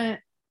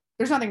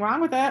 There's nothing wrong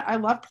with it. I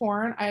love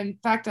porn. In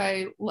fact,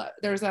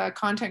 there's a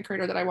content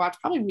creator that I watch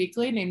probably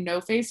weekly named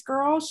No Face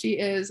Girl. She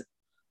is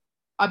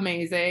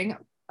amazing.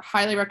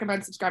 Highly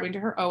recommend subscribing to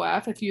her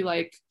OF if you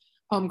like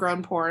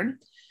homegrown porn.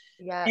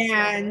 Yes.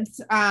 And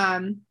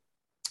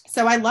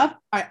so I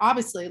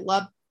obviously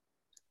love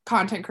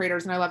content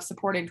creators and I love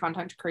supporting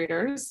content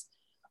creators,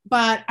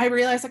 but I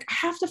realized like I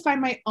have to find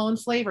my own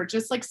flavor,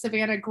 just like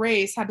Savannah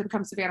Grace had to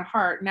become Savannah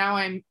Hart. Now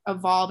I'm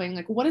evolving,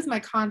 like, what does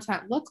my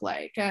content look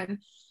like? And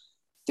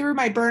through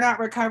my burnout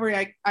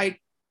recovery, I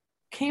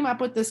came up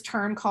with this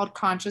term called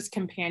conscious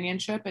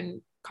companionship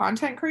and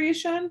content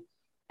creation.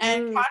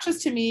 And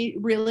conscious to me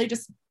really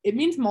it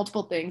means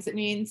multiple things. It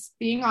means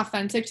being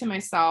authentic to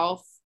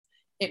myself.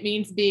 It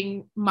means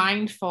being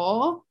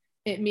mindful.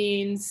 It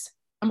means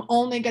I'm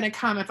only going to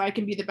come if I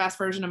can be the best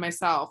version of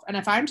myself. And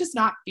if I'm just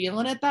not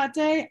feeling it that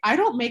day, I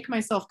don't make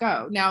myself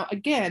go. Now,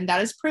 again,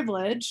 that is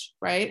privilege,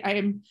 right? I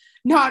am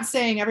not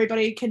saying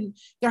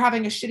they're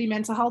having a shitty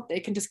mental health, they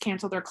can just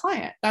cancel their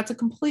client. That's a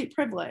complete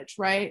privilege,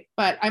 right?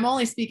 But I'm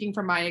only speaking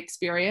from my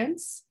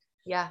experience.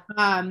 Yeah.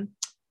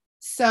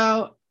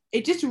 So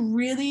it just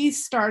really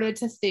started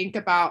to think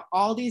about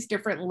all these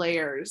different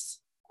layers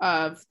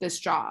of this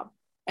job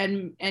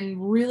and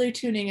really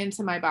tuning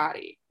into my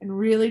body and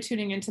really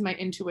tuning into my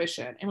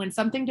intuition. And when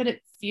something didn't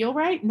feel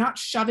right, not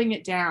shoving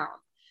it down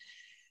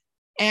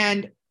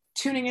and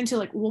tuning into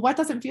like, well, what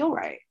doesn't feel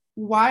right?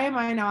 Why am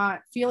I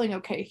not feeling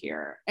okay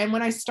here? And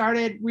when I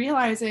started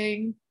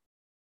realizing,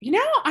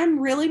 I'm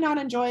really not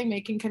enjoying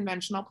making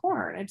conventional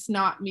porn. It's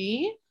not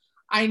me.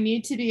 I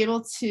need to be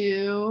able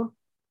to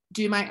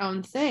do my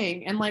own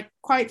thing. And like,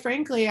 quite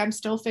frankly, I'm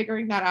still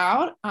figuring that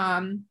out.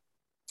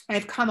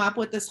 I've come up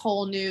with this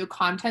whole new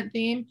content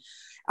theme.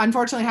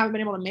 Unfortunately, I haven't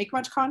been able to make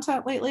much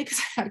content lately because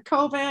I had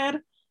COVID.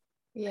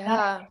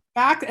 Yeah.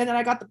 And then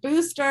I got the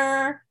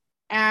booster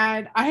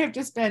and I have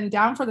just been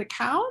down for the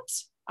count.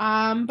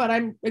 But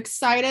I'm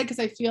excited because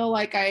I feel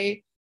like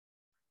I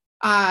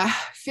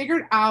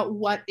figured out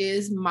what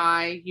is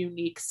my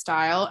unique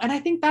style. And I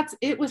think that's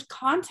it with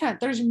content.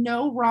 There's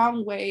no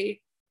wrong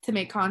way to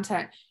make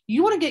content.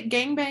 You want to get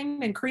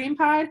gangbanged and cream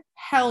pied?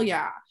 Hell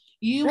yeah.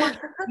 You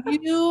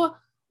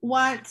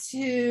want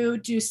to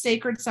do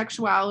sacred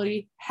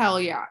sexuality?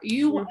 Hell yeah.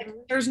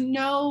 There's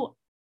no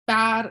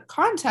bad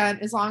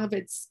content as long as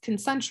it's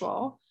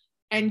consensual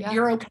and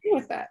you're okay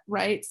with it,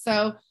 right?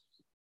 So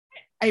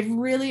I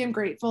really am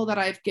grateful that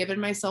I've given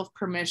myself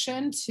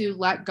permission to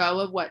let go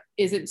of what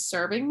isn't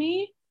serving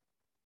me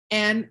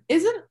and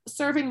isn't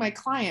serving my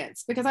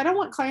clients, because I don't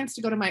want clients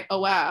to go to my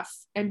OF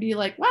and be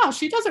like, wow,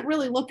 she doesn't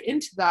really look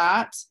into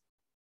that.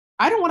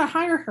 I don't want to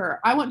hire her.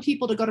 I want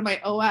people to go to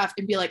my OF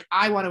and be like,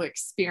 I want to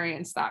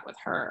experience that with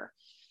her.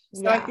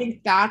 So I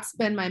think that's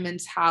been my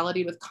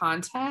mentality with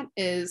content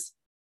is,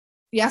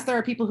 yes, there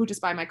are people who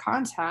just buy my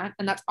content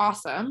and that's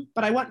awesome,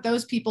 but I want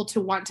those people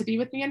to want to be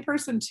with me in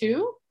person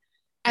too.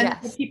 And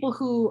the people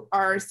who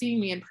are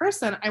seeing me in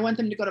person, I want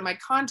them to go to my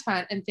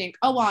content and think,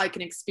 oh, well, I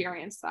can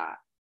experience that.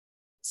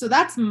 So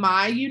that's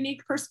my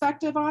unique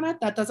perspective on it.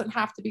 That doesn't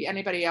have to be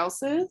anybody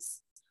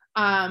else's.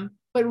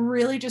 But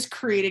really just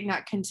creating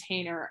that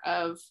container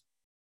of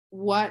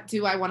what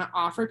do I want to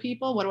offer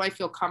people? What do I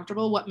feel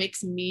comfortable? What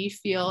makes me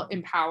feel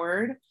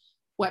empowered?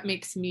 What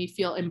makes me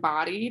feel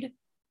embodied?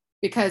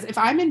 Because if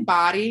I'm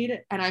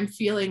embodied and I'm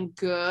feeling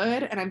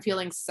good and I'm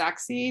feeling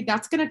sexy,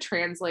 that's going to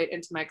translate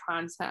into my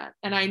content.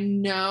 And I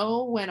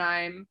know when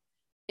I'm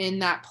in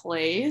that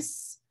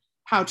place,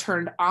 how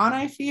turned on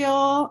I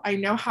feel. I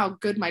know how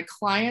good my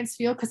clients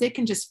feel because they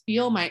can just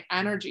feel my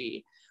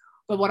energy.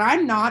 But when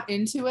I'm not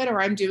into it or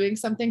I'm doing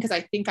something because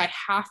I think I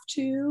have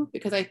to,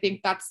 because I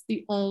think that's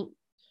the only,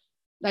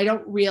 I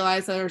don't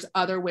realize that there's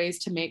other ways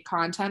to make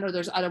content or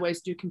there's other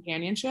ways to do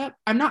companionship,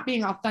 I'm not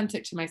being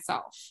authentic to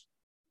myself.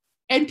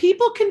 And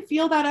people can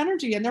feel that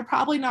energy and they're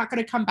probably not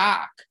going to come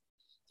back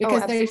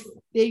because they,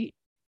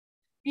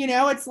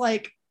 it's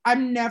like,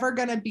 I'm never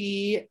going to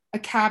be a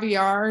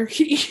caviar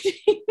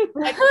eating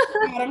like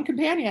bottom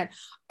companion.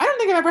 I don't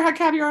think I've ever had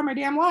caviar in my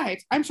damn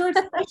life. I'm sure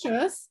it's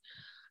delicious.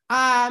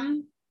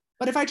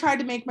 But if I tried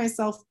to make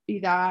myself be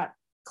that,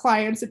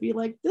 clients would be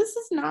like, this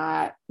is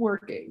not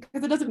working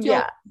because it doesn't feel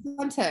Yeah.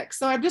 authentic.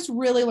 So I've just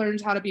really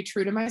learned how to be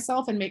true to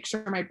myself and make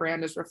sure my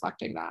brand is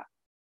reflecting that.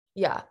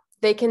 Yeah.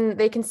 They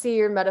can see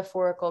your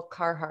metaphorical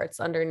Carhartts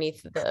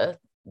underneath the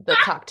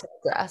cocktail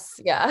dress.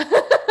 Yeah.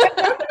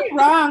 Don't get me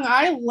wrong.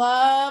 I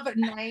love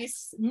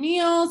nice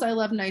meals. I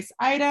love nice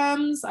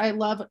items. I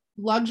love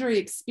luxury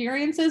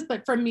experiences.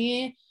 But for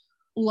me,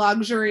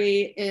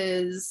 luxury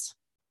is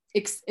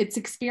it's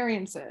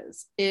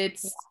experiences.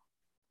 It's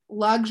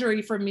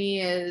luxury for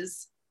me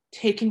is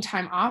taking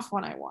time off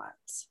when I want.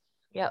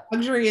 Yep.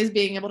 Luxury is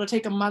being able to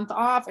take a month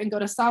off and go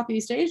to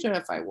Southeast Asia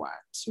if I want,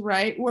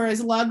 right?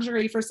 Whereas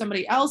luxury for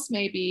somebody else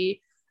may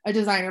be a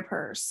designer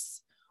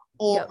purse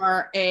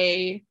or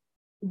a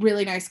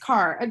really nice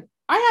car. And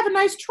I have a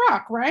nice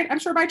truck, right? I'm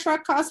sure my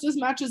truck costs as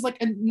much as like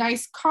a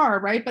nice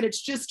car, right? But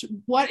it's just,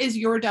 what is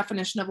your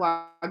definition of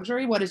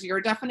luxury? What is your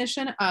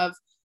definition of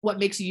what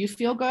makes you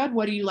feel good?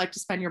 What do you like to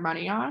spend your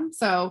money on?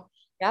 So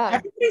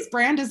everybody's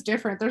brand is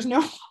different. There's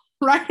no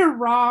right or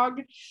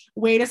wrong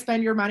way to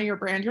spend your money or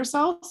brand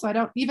yourself. So I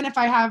don't, even if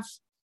I have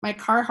my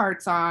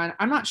Carhartts on,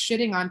 I'm not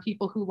shitting on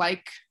people who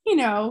like,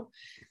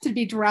 to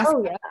be dressed.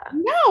 Oh yeah.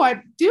 No,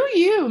 I do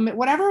you.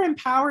 Whatever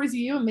empowers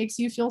you and makes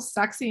you feel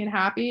sexy and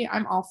happy,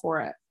 I'm all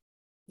for it.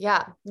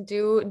 Yeah.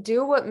 Do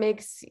what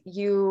makes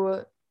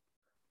you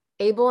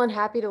able and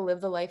happy to live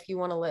the life you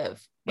want to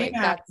live. Like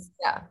that's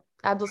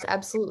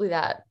absolutely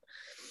that.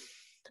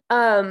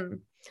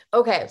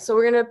 Okay, so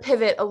we're going to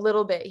pivot a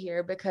little bit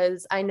here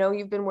because I know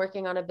you've been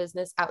working on a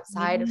business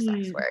outside of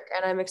sex work,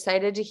 and I'm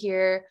excited to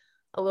hear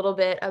a little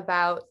bit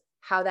about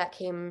how that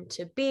came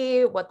to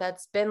be, what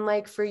that's been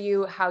like for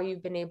you, how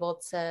you've been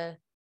able to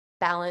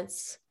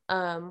balance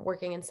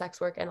working in sex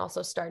work and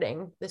also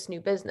starting this new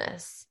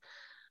business.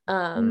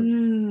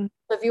 So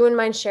if you wouldn't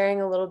mind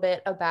sharing a little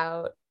bit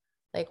about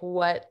like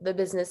what the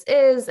business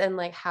is and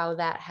like how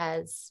that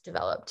has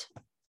developed.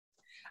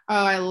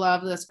 Oh, I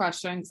love this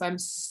question because I'm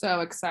so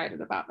excited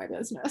about my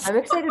business. I'm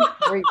excited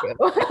for you.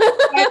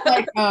 I'm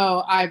like,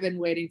 oh, I've been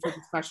waiting for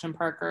this question,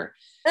 Parker.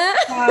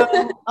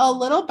 A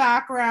little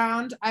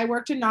background. I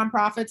worked in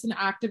nonprofits and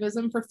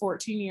activism for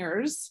 14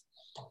 years.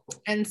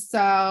 And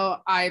so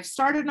I've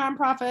started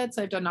nonprofits.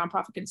 I've done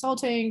nonprofit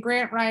consulting,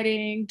 grant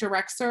writing,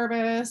 direct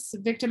service,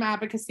 victim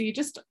advocacy,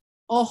 just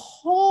a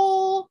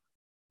whole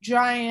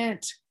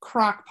giant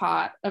crock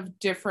pot of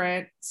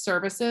different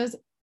services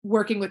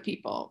working with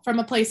people from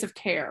a place of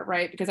care,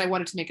 right? Because I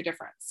wanted to make a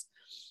difference.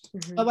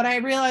 But what I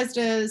realized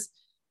is,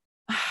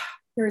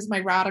 here's my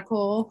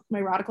radical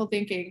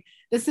thinking.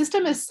 The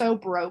system is so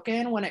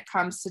broken when it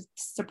comes to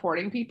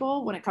supporting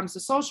people, when it comes to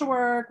social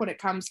work, when it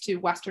comes to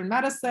Western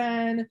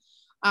medicine,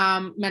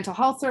 mental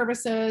health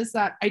services,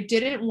 that I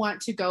didn't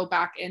want to go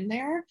back in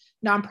there.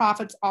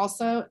 Nonprofits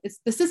also,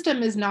 the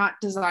system is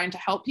not designed to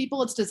help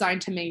people. It's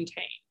designed to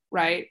maintain,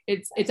 right?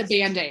 It's a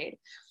Band-Aid.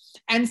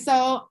 And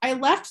so I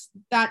left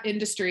that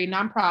industry,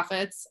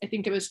 nonprofits. I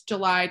think it was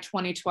July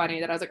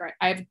 2020 that I was like, all right,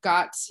 I've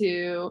got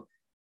to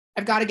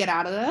get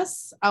out of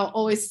this. I'll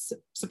always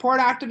support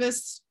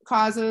activist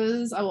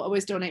causes. I will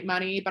always donate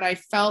money, but I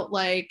felt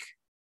like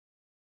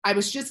I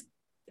was just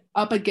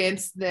up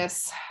against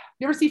this.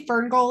 You ever see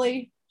Fern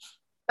Gully?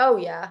 Oh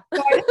yeah.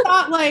 So I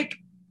thought like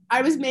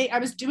I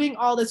was doing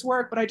all this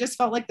work, but I just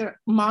felt like the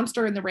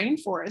monster in the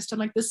rainforest. I'm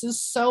like, this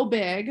is so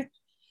big.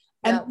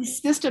 And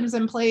these systems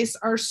in place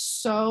are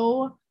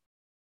so,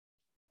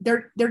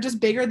 they're just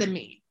bigger than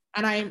me.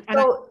 And I'm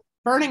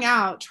burning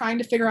out trying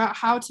to figure out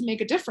how to make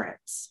a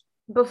difference.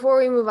 Before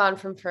we move on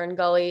from Fern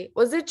Gully,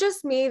 was it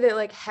just me that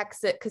like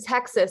because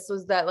Hexus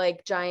was that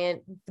like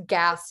giant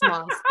gas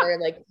monster,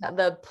 like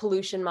the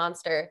pollution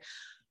monster.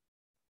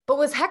 But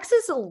was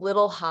Hexus a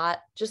little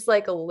hot? Just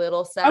like a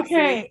little sexy?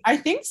 Okay, I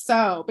think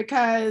so,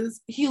 because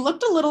he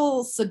looked a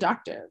little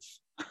seductive.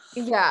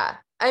 Yeah.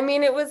 I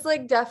mean, it was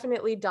like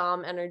definitely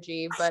Dom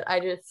energy, but I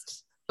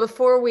just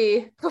before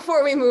we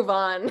move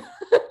on,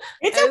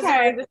 it's I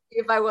okay. To see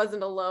if I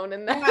wasn't alone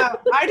in that. Yeah,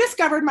 I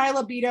discovered my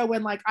libido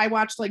when like I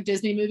watched like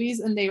Disney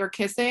movies and they were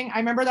kissing. I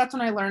remember that's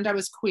when I learned I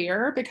was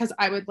queer, because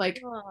I would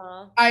like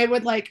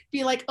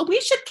be like, oh, we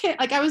should kiss.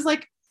 Like I was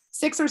like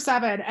 6 or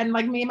 7, and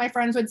like me and my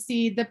friends would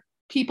see the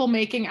people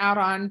making out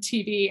on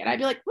TV, and I'd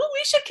be like, well,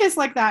 we should kiss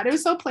like that. It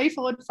was so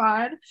playful and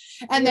fun.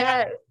 And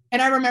then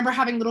I remember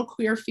having little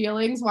queer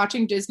feelings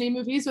watching Disney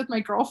movies with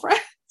my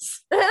girlfriends.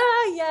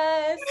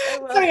 Yes.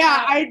 So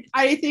yeah,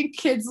 I think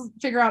kids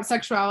figure out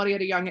sexuality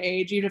at a young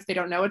age, even if they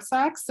don't know it's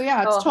sex. So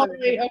yeah, it's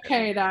totally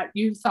okay that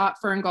you thought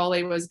Fern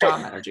Gully was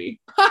Dom energy.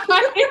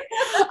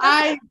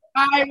 I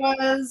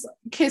was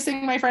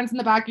kissing my friends in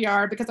the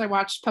backyard because I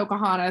watched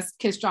Pocahontas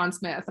kiss John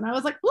Smith, and I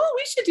was like, oh,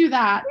 we should do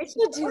that. We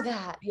should do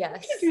that.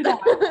 Yes. We should do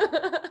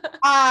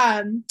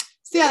that.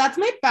 So yeah, that's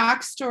my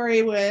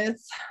backstory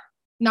with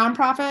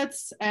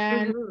nonprofits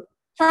and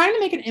trying to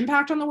make an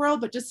impact on the world,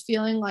 but just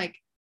feeling like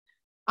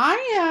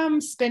I am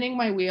spinning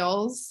my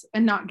wheels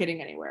and not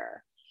getting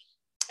anywhere.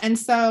 And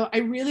so I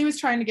really was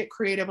trying to get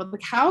creative with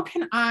like, how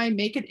can I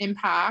make an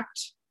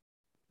impact,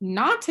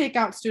 not take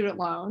out student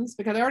loans,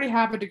 because I already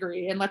have a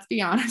degree. And let's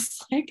be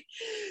honest, like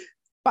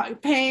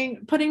but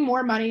putting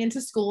more money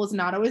into school is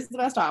not always the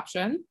best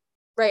option.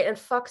 Right. And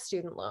fuck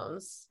student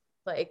loans,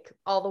 like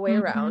all the way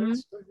around.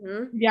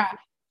 Mm-hmm. Yeah.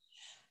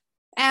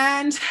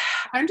 And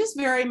I'm just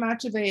very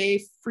much of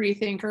a free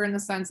thinker in the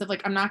sense of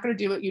like, I'm not going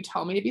to do what you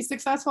tell me to be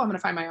successful. I'm going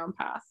to find my own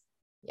path.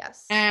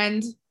 Yes.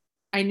 And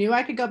I knew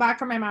I could go back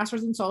for my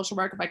master's in social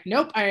work. I'm like,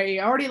 nope, I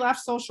already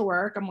left social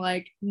work. I'm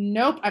like,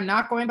 nope, I'm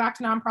not going back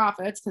to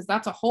nonprofits because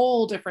that's a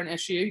whole different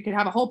issue. You could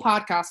have a whole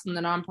podcast in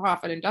the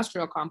nonprofit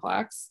industrial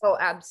complex. Oh,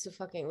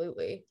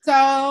 absolutely.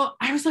 So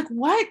I was like,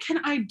 what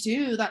can I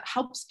do that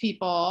helps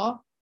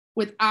people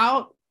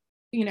without,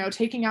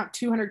 taking out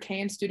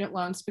 $200K in student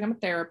loans to become a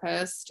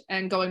therapist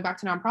and going back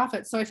to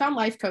nonprofits? So I found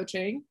life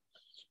coaching.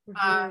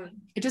 I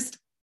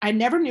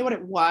never knew what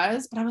it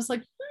was, but I was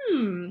like,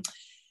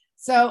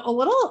 So a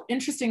little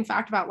interesting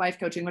fact about life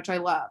coaching, which I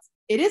love,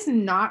 it is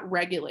not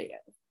regulated.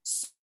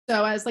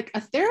 So as like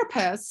a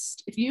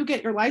therapist, if you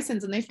get your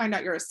license and they find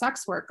out you're a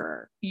sex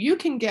worker, you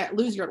can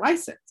lose your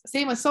license.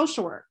 Same with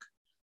social work.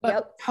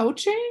 But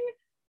coaching,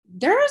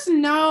 there's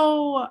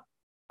no,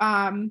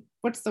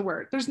 what's the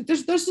word? There's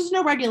just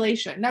no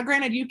regulation. Now,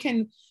 granted, you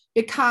can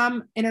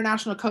become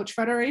International Coach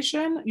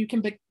Federation. You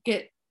can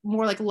get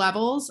more like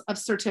levels of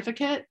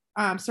certification.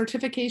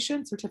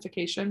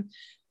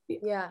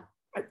 Yeah.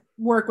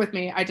 Work with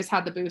me. I just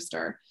had the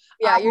booster.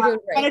 Yeah, you're doing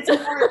great.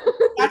 But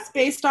that's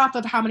based off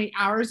of how many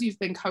hours you've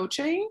been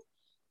coaching.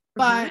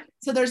 But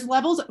so there's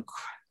levels of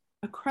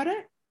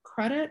credential.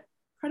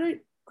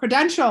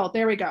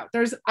 There we go.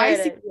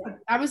 I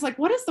was like,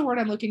 what is the word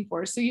I'm looking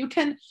for? So you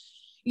can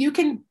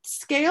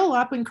scale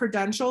up in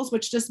credentials,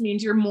 which just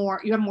means you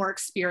have more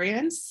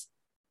experience.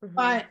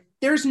 But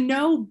there's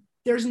no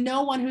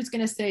one who's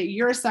going to say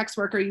you're a sex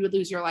worker, you would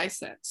lose your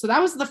license. So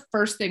that was the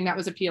first thing that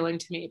was appealing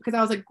to me, because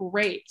I was like,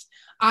 great,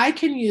 I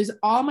can use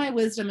all my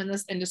wisdom in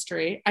this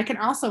industry. I can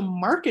also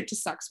market to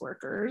sex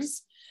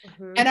workers,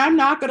 and I'm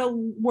not going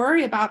to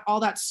worry about all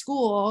that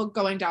school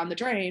going down the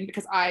drain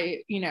because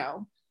I,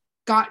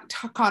 got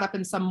caught up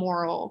in some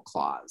moral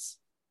clause.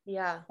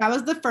 Yeah. That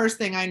was the first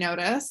thing I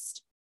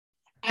noticed.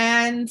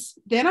 And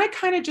then I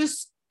kind of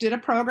just did a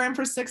program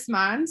for 6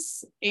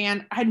 months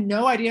and I had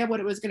no idea what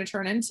it was going to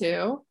turn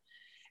into.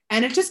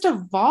 And it just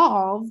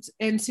evolved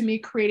into me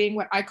creating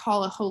what I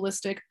call a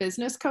holistic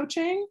business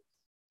coaching,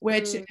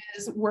 which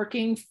is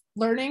learning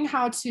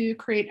how to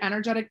create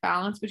energetic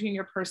balance between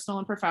your personal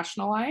and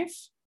professional life,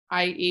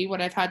 i.e.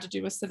 what I've had to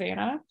do with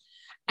Savannah,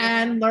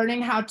 and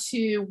learning how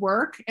to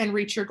work and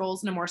reach your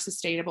goals in a more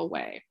sustainable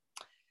way.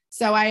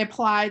 So I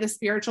apply the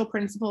spiritual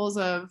principles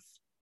of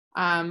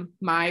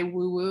my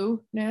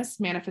woo-woo-ness,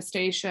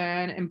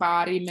 manifestation,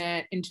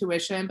 embodiment,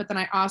 intuition, but then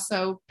I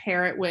also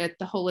pair it with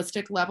the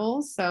holistic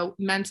levels. So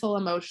mental,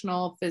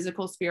 emotional,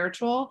 physical,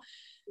 spiritual,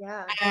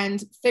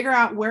 and figure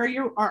out where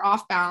you are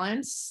off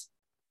balance,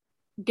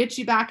 get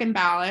you back in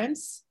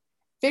balance,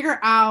 figure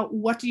out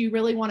what do you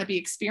really want to be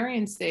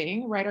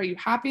experiencing, right? Are you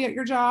happy at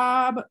your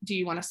job? Do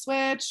you want to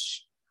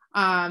switch?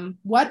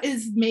 What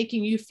is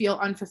making you feel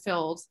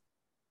unfulfilled?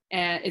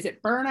 And is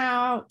it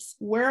burnout?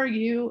 Where are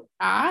you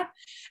at?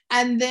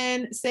 And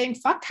then saying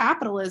fuck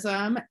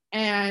capitalism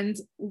and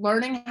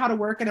learning how to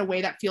work in a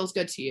way that feels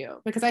good to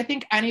you. Because I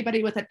think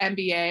anybody with an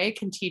MBA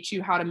can teach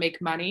you how to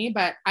make money,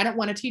 but I don't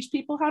want to teach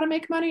people how to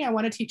make money. I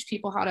want to teach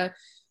people how to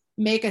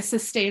make a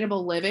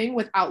sustainable living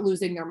without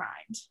losing their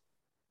mind.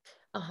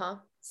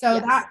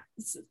 So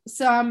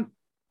I'm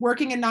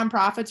working in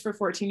nonprofits for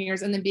 14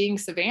 years, and then being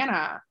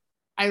Savannah,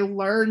 I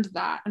learned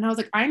that. And I was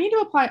like, I need to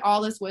apply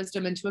all this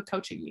wisdom into a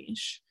coaching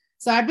niche.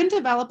 So I've been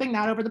developing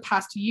that over the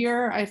past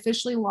year. I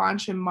officially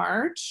launched in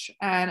March,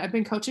 and I've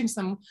been coaching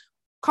some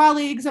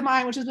colleagues of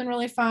mine, which has been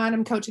really fun.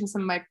 I'm coaching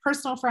some of my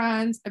personal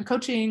friends. I'm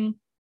coaching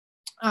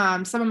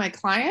some of my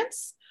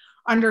clients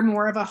under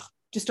more of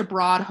just a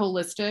broad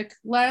holistic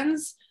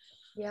lens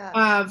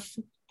of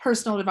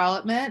personal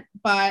development.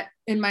 But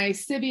in my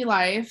civvy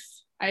life,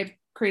 I've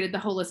created the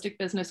holistic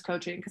business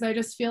coaching because I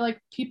just feel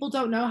like people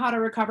don't know how to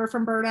recover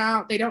from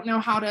burnout. They don't know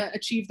how to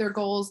achieve their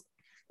goals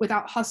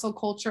without hustle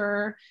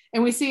culture.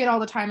 And we see it all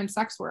the time in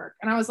sex work.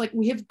 And I was like,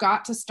 we have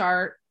got to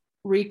start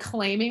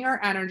reclaiming our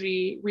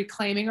energy,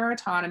 reclaiming our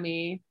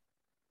autonomy,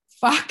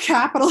 fuck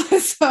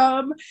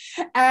capitalism,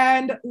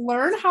 and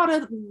learn how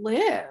to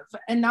live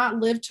and not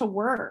live to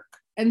work,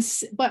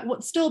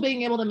 but still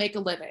being able to make a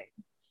living.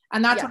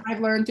 And that's what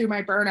I've learned through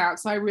my burnout.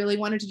 So I really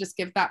wanted to just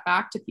give that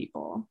back to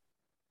people.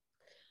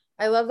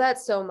 I love that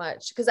so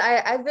much because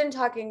I've been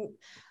talking,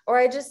 or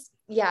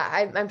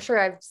I'm sure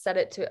I've said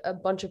it to a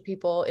bunch of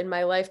people in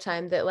my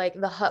lifetime that like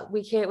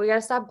we got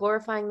to stop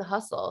glorifying the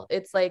hustle.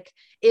 It's like,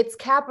 it's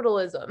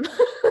capitalism.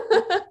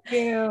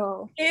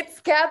 It's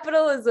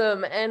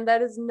capitalism. And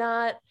that is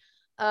not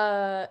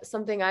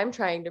something I'm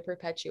trying to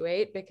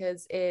perpetuate,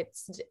 because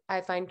I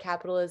find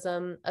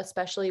capitalism,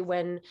 especially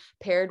when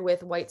paired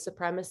with white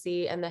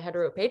supremacy and the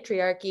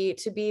heteropatriarchy,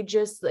 to be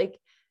just like,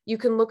 you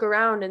can look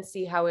around and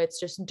see how it's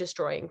just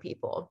destroying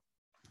people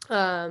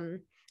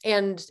and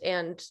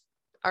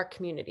our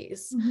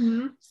communities.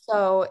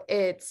 So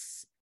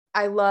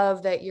I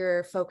love that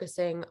you're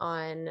focusing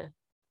on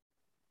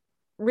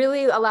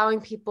really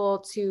allowing people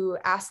to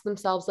ask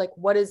themselves, like,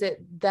 what is it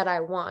that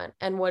I want,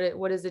 and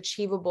what is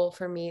achievable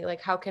for me?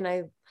 Like, how can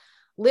I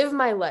live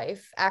my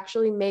life,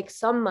 actually make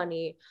some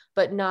money,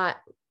 but not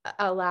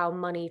allow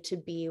money to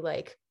be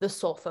like the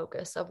sole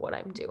focus of what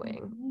I'm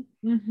doing.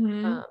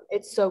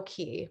 It's so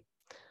key.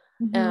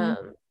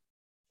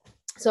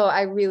 So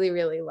I really,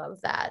 really love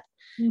that.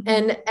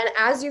 And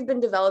as you've been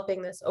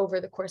developing this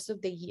over the course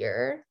of the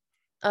year,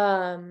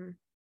 and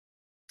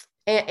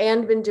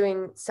been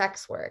doing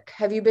sex work,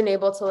 have you been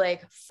able to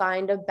like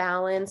find a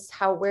balance?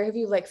 Where have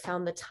you like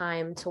found the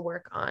time to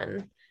work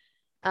on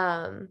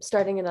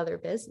starting another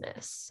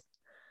business?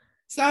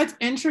 So it's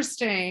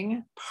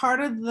interesting.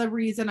 Part of the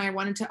reason I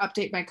wanted to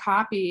update my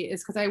copy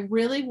is because I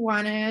really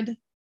wanted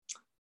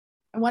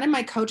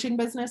my coaching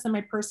business and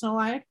my personal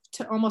life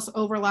to almost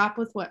overlap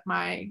with what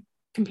my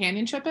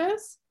companionship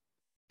is.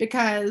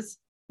 Because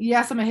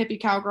yes, I'm a hippie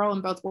cowgirl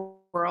in both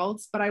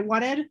worlds, but I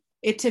wanted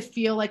it to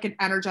feel like an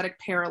energetic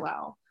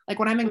parallel. Like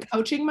when I'm in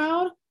coaching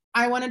mode,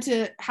 I wanted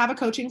to have a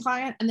coaching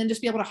client and then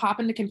just be able to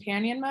hop into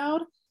companion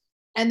mode.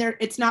 And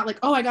it's not like,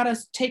 oh, I got to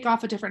take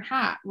off a different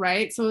hat,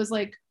 right? So it was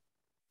like,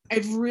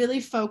 I've really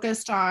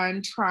focused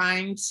on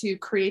trying to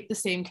create the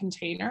same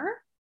container.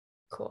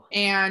 Cool.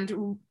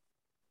 And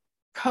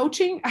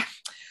coaching,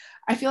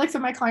 I feel like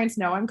some of my clients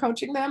know I'm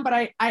coaching them, but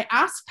I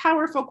ask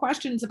powerful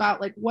questions about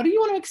like, what do you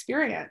want to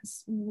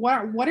experience?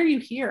 What are you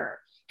here?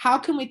 How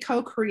can we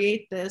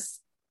co-create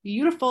this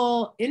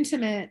beautiful,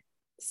 intimate,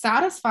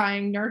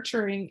 satisfying,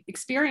 nurturing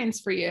experience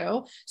for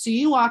you so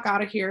you walk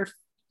out of here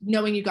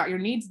knowing you got your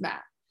needs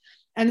met?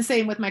 And the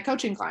same with my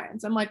coaching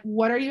clients. I'm like,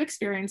 what are you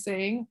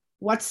experiencing?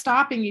 What's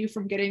stopping you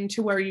from getting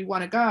to where you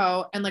want to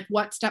go? And like,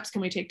 what steps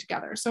can we take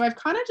together? So I've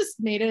kind of just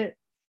made it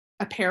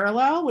a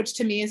parallel, which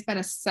to me has been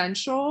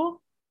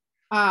essential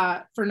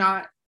for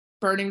not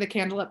burning the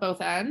candle at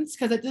both ends.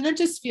 Because then it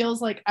just feels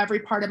like every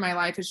part of my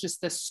life is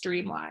just this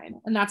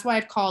streamline. And that's why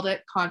I've called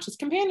it conscious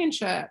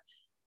companionship,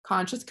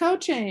 conscious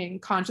coaching,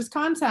 conscious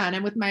content.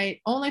 And with my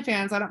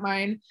OnlyFans, I don't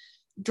mind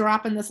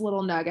dropping this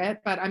little nugget,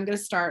 but I'm going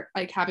to start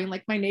like having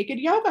like my naked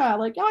yoga,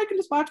 like, oh, I can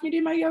just watch me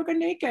do my yoga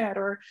naked,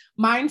 or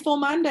mindful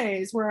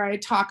Mondays where I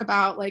talk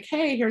about like,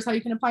 hey, here's how you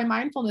can apply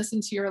mindfulness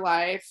into your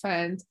life.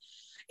 And,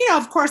 you know,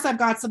 of course I've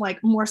got some like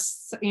more,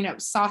 you know,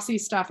 saucy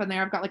stuff in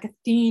there. I've got like a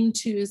theme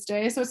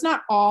Tuesday. So it's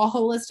not all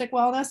holistic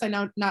wellness. I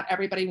know not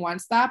everybody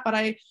wants that, but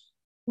I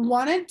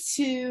really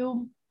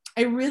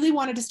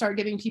wanted to start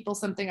giving people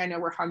something I know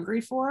we're hungry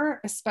for,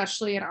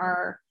 especially in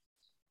our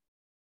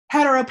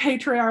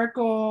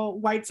heteropatriarchal,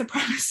 white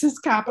supremacist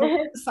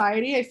capitalist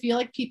society. I feel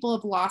like people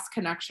have lost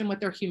connection with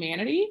their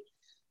humanity.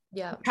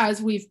 Yeah.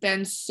 Because we've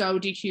been so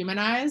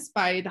dehumanized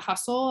by the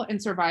hustle and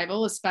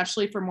survival,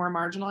 especially for more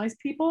marginalized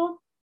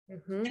people.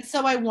 And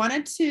so I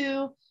wanted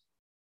to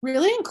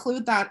really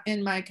include that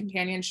in my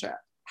companionship,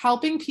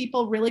 helping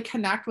people really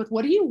connect with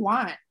what do you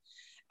want?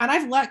 And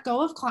I've let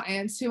go of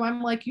clients who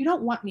I'm like, you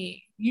don't want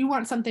me. You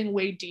want something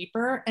way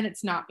deeper, and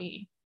it's not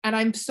me. And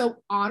I'm so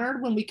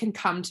honored when we can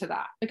come to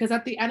that, because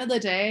at the end of the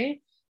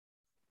day,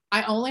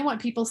 I only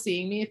want people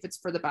seeing me if it's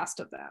for the best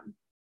of them.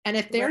 And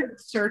if they're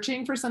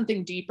searching for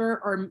something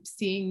deeper or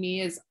seeing me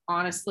as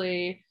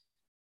honestly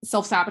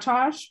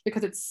self-sabotage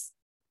because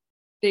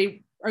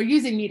they are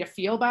using me to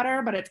feel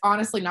better, but it's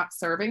honestly not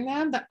serving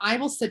them, that I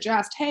will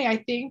suggest, hey, I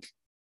think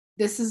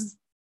this is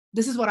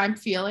what I'm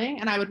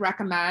feeling, and I would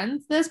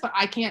recommend this, but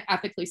I can't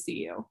ethically see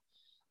you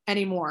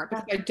anymore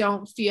because I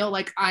don't feel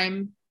like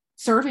I'm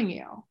serving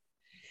you.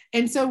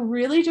 And so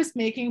really just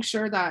making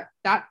sure that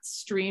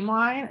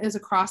streamline is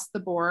across the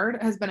board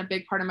has been a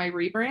big part of my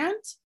rebrand.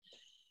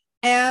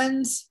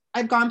 And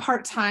I've gone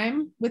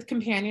part-time with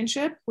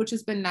companionship, which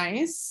has been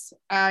nice.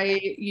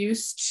 I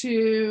used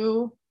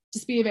to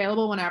just be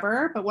available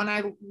whenever, but when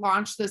I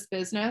launched this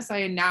business, I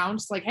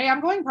announced like, hey, I'm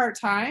going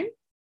part-time.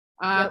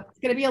 It's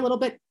going to be a little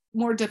bit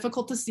more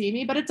difficult to see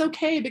me, but it's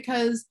okay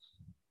because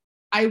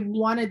I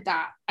wanted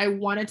that. I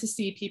wanted to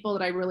see people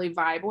that I really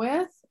vibe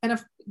with. And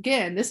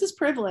again, this is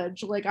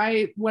privilege. Like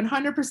I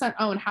 100%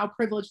 own how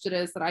privileged it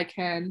is that I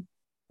can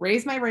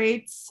raise my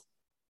rates,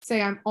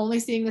 say I'm only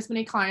seeing this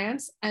many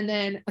clients, and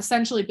then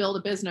essentially build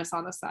a business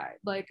on the side.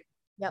 Like,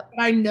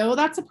 I know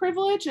that's a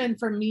privilege. And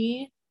for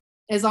me,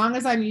 as long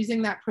as I'm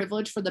using that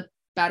privilege for the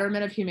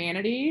betterment of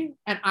humanity,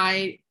 and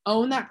I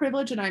own that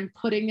privilege and I'm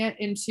putting it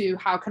into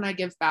how can I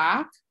give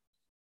back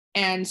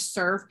and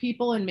serve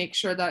people and make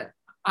sure that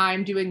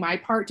I'm doing my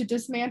part to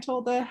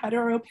dismantle the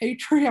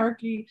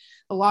heteropatriarchy,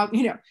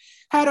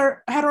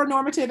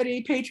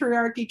 heteronormativity,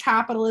 patriarchy,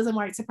 capitalism,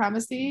 white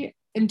supremacy,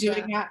 and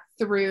doing that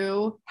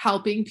through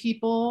helping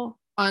people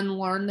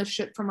unlearn the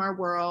shit from our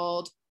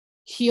world,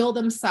 heal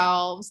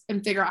themselves,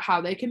 and figure out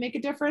how they can make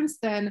a difference,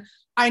 then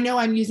I know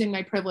I'm using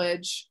my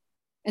privilege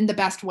in the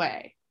best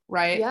way,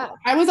 right? Yeah.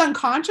 I was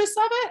unconscious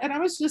of it, and I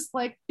was just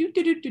like,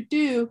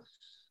 do.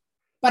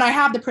 But I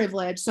have the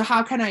privilege. So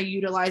how can I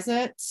utilize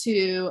it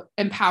to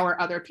empower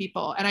other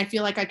people? And I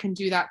feel like I can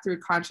do that through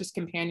conscious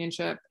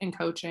companionship and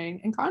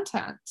coaching and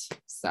content.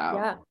 So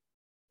yeah,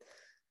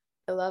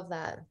 I love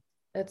that.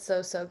 It's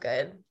so, so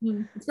good.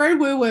 It's very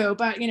woo woo,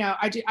 but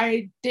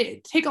I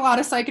did take a lot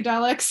of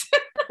psychedelics.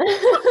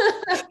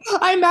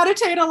 I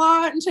meditate a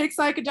lot and take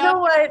You know psychedelics.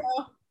 what?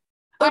 So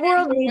The I am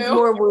world needs woo woo.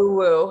 more woo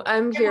woo.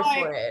 I'm I'm here for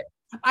like, it.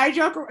 I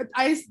joke.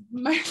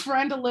 My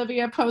friend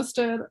Olivia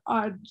posted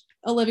on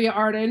Olivia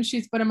Arden.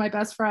 She's one of my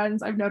best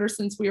friends. I've known her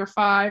since we were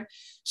 5.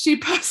 She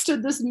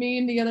posted this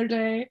meme the other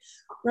day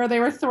where they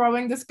were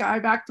throwing this guy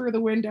back through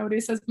the window, and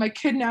he says, "My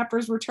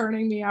kidnapper's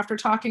returning me after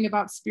talking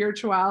about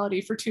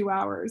spirituality for 2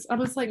 hours." I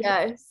was like,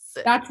 Yes.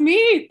 "That's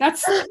me.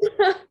 That's."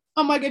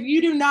 I'm like, if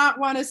you do not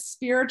want a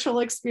spiritual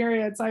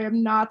experience, I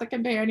am not the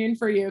companion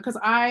for you, because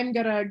I'm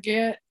gonna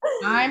get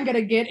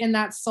in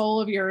that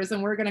soul of yours,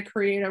 and we're gonna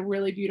create a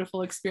really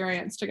beautiful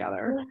experience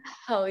together.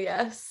 Hell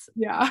yes.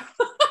 Yeah.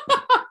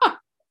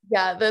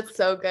 Yeah, that's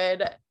so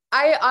good.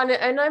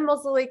 And I'm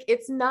also like,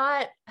 it's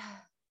not,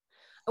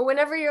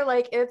 whenever you're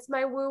like, it's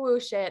my woo woo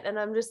shit. And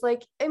I'm just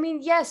like, I mean,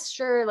 yes,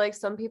 sure. Like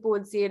some people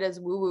would see it as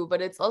woo woo,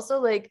 but it's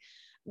also like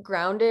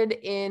grounded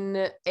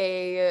in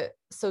a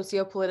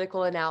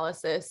socio-political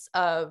analysis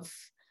of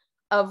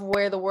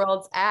where the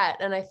world's at.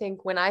 And I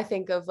think when I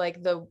think of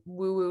like the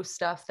woo woo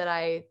stuff that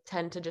I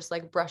tend to just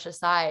like brush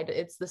aside,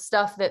 it's the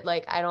stuff that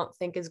like I don't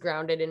think is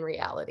grounded in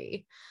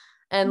reality.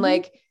 And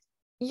like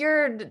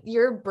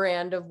your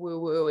brand of woo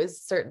woo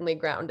is certainly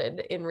grounded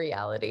in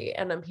reality,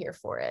 and I'm here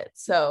for it.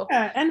 So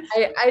Yeah, and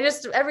I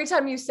just, every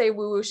time you say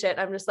woo woo shit,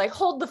 I'm just like,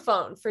 hold the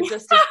phone for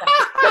just a second.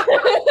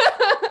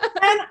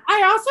 and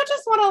I also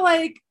just want to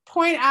like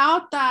point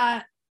out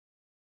that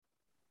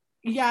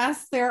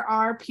yes, there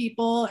are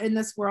people in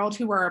this world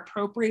who are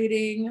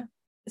appropriating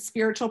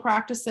spiritual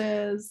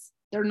practices.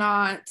 They're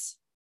not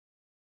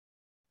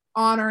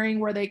honoring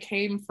where they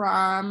came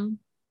from.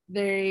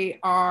 They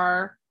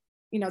are,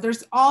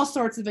 there's all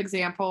sorts of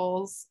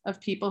examples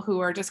of people who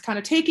are just kind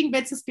of taking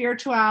bits of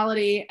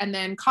spirituality and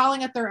then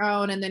calling it their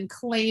own and then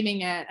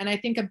claiming it. And I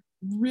think a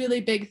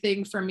really big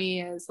thing for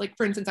me is, like,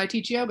 for instance, I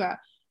teach yoga.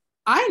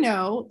 I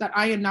know that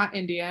I am not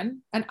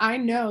Indian, and I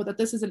know that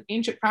this is an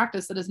ancient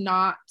practice that is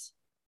not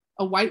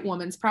a white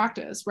woman's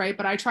practice, right?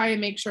 But I try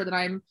and make sure that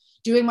I'm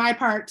doing my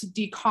part to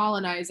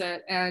decolonize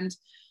it and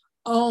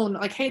own,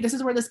 like, hey, this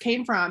is where this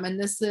came from, and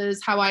this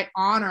is how I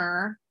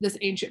honor this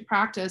ancient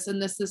practice,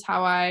 and this is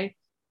how I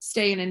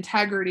stay in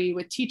integrity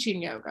with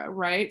teaching yoga,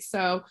 right?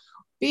 So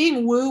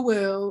being woo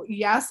woo,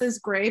 yes, is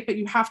great, but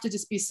you have to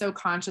just be so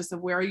conscious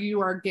of where you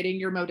are getting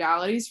your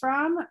modalities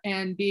from,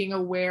 and being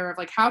aware of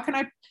like, how can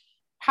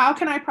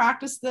I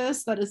practice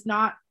this that is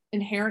not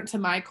inherent to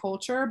my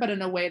culture, but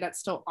in a way that's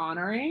still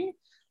honoring.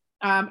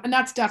 And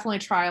that's definitely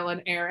trial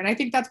and error. And I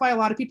think that's why a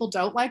lot of people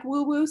don't like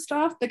woo woo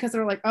stuff, because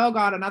they're like, oh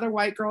God, another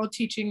white girl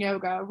teaching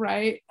yoga,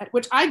 right?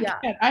 Which I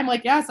get. I'm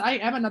like, yes, I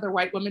am another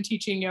white woman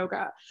teaching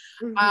yoga.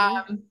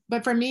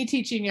 But for me,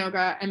 teaching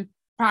yoga and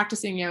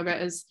practicing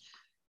yoga is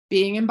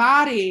being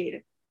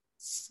embodied,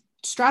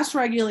 stress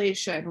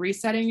regulation,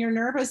 resetting your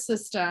nervous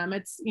system.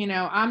 It's,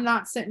 I'm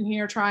not sitting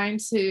here trying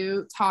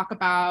to talk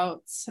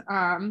about,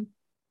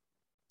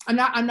 I'm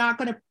not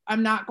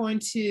going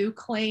to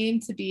claim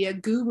to be a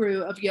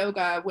guru of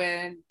yoga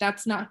when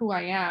that's not who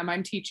I am.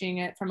 I'm teaching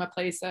it from a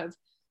place of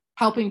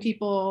helping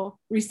people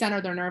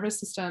recenter their nervous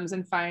systems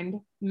and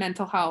find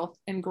mental health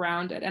and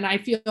ground it. And I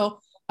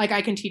feel like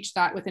I can teach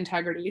that with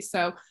integrity.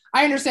 So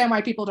I understand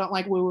why people don't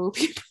like woo-woo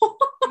people.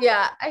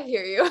 Yeah, I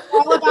hear you.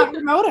 All about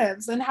your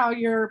motives and how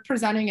you're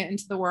presenting it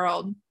into the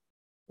world.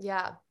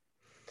 Yeah.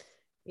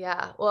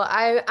 Yeah. Well,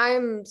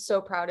 I'm so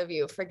proud of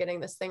you for getting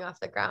this thing off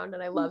the ground,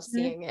 and I love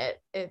seeing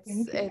it.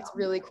 It's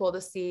really cool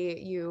to see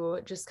you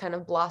just kind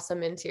of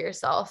blossom into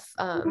yourself.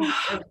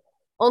 I've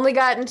only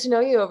gotten to know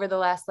you over the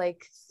last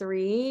like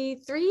 3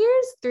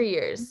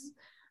 years.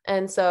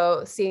 And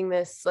so seeing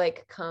this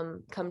like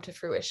come to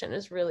fruition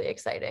is really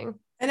exciting.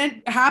 And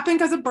it happened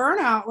because of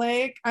burnout.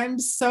 Like, I'm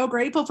so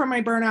grateful for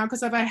my burnout,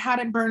 because if I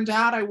hadn't burned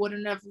out, I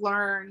wouldn't have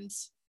learned,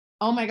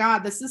 oh my God,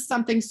 this is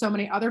something so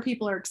many other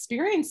people are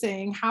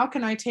experiencing. How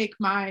can I take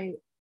my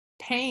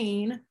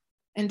pain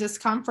and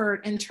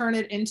discomfort and turn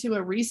it into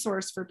a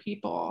resource for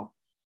people?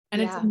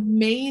 And It's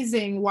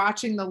amazing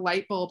watching the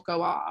light bulb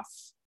go off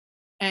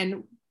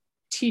and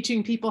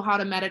teaching people how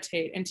to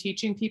meditate and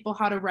teaching people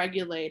how to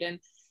regulate and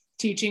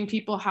teaching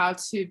people how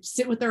to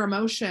sit with their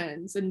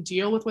emotions and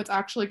deal with what's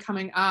actually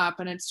coming up.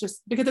 And it's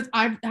just because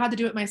I've had to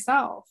do it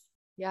myself.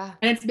 Yeah.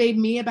 And it's made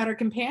me a better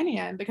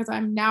companion, because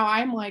I'm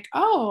like,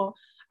 oh,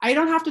 I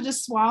don't have to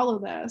just swallow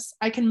this.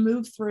 I can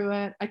move through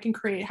it. I can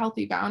create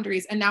healthy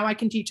boundaries. And now I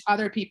can teach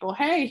other people,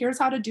 hey, here's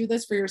how to do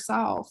this for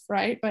yourself,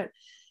 right? But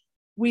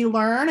we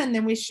learn and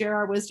then we share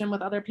our wisdom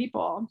with other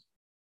people.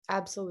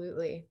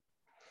 Absolutely.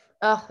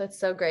 Oh, that's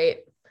so great.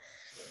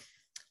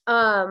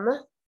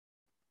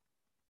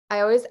 I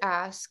always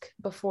ask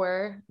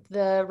before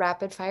the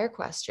rapid fire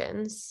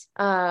questions,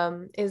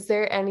 is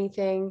there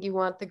anything you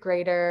want the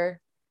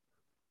greater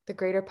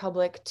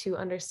public to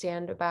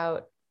understand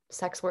about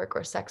sex work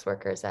or sex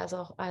workers as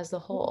a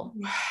whole?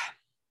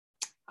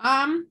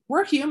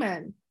 We're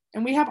human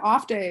and we have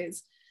off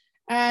days.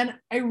 And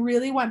I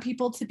really want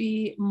people to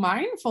be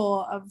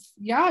mindful of,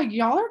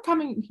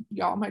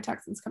 my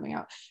Texans coming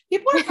out.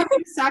 People are coming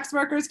to sex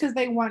workers because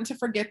they want to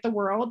forget the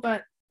world,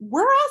 but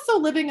we're also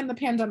living in the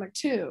pandemic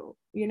too,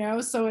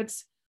 So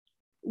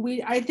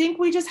I think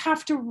we just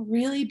have to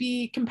really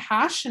be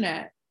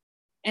compassionate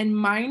and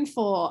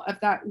mindful of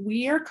that.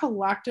 We are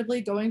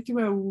collectively going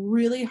through a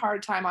really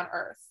hard time on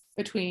earth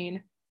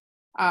between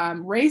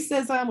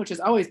racism, which has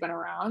always been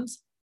around,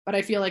 but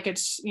I feel like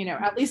it's,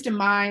 at least in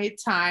my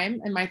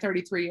time, in my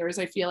 33 years,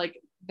 I feel like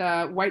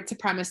the white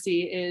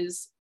supremacy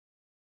is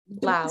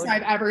the most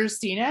I've ever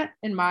seen it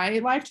in my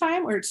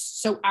lifetime, where it's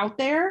so out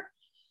there.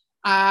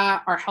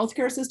 Our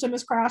healthcare system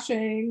is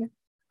crashing,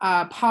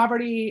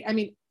 poverty. I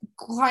mean,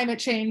 climate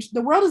change.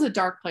 The world is a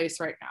dark place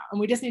right now, and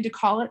we just need to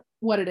call it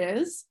what it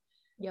is.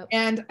 Yep.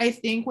 And I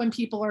think when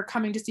people are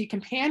coming to see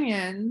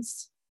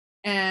companions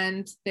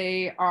and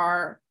they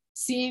are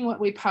seeing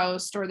what we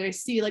post, or they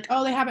see like,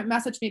 oh, they haven't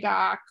messaged me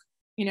back,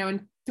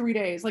 in 3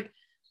 days, like,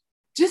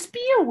 just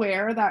be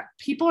aware that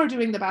people are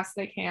doing the best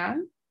they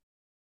can.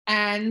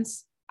 And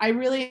I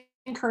really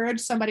encourage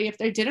somebody, if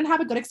they didn't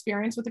have a good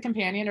experience with a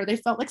companion, or they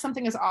felt like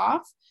something is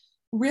off,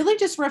 really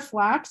just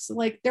reflect,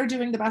 like, they're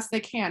doing the best they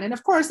can. And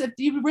of course, if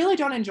you really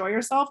don't enjoy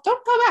yourself,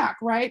 don't go back,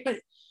 right? But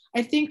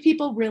I think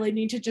people really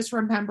need to just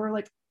remember,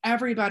 like,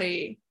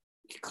 everybody,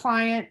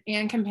 client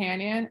and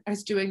companion,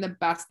 is doing the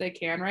best they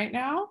can right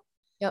now.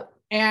 Yep.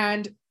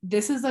 And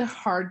this is a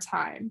hard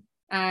time.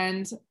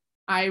 And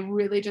I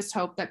really just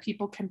hope that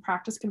people can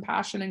practice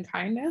compassion and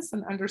kindness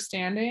and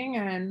understanding,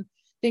 and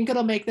think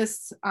it'll make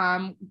this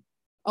a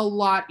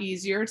lot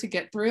easier to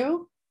get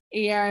through.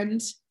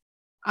 And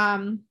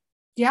we're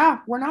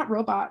not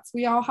robots.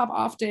 We all have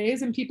off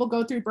days, and people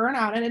go through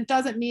burnout. And it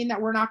doesn't mean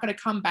that we're not going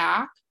to come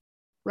back,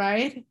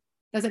 right?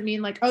 Doesn't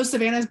mean like, oh,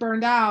 Savannah's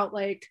burned out,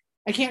 like,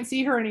 I can't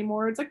see her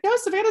anymore. It's like, no,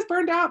 Savannah's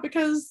burned out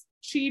because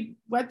she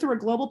went through a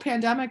global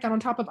pandemic and on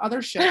top of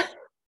other shit.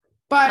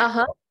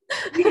 But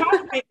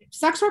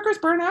sex workers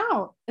burn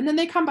out and then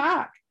they come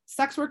back.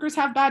 Sex workers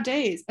have bad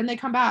days and they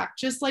come back,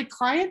 just like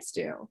clients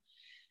do.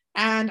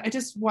 And I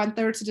just want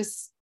there to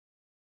just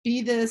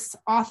be this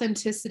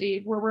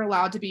authenticity where we're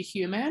allowed to be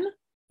human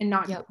and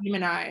not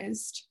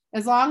demonized.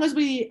 As long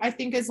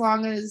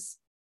as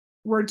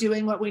we're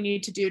doing what we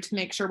need to do to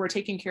make sure we're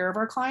taking care of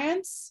our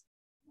clients.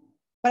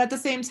 But at the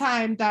same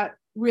time, that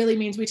really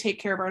means we take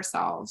care of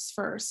ourselves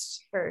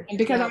first. And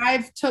because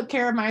I've took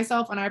care of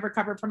myself and I've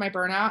recovered from my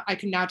burnout, I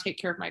can now take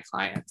care of my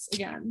clients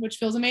again, which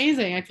feels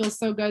amazing. I feel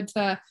so good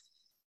to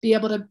be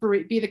able to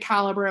be the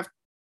caliber of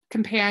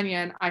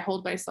companion I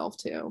hold myself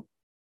to.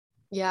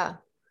 Yeah.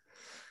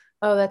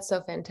 Oh, that's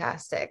so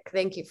fantastic.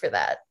 Thank you for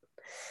that.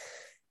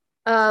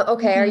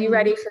 Okay. Are you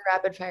ready for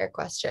rapid fire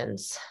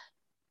questions?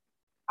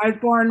 I was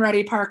born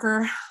ready,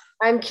 Parker.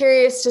 I'm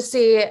curious to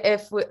see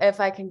if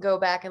I can go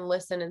back and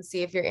listen and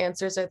see if your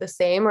answers are the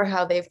same or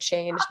how they've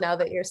changed now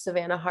that you're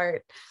Savannah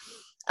Hart.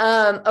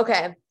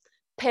 Okay.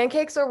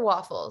 Pancakes or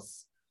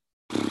waffles?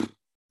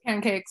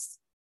 Pancakes.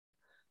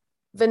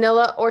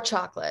 Vanilla or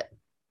chocolate?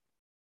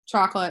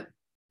 Chocolate.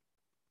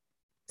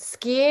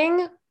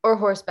 Skiing or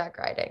horseback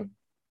riding?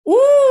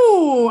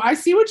 Ooh, I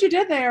see what you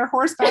did there.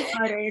 Horseback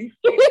riding.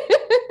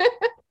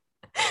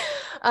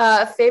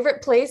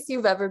 Favorite place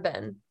you've ever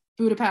been?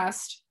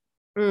 Budapest.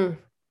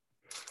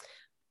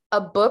 A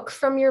book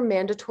from your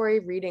mandatory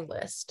reading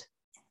list?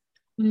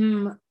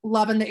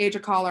 Love in the Age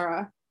of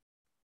Cholera.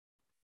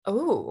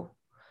 Oh,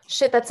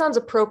 shit. That sounds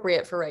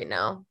appropriate for right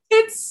now.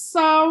 It's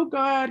so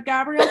good.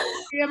 Gabriel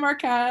Garcia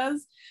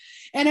Marquez.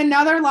 In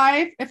another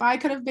life, if I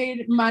could have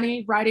made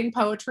money writing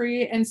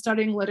poetry and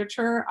studying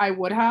literature, I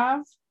would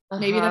have.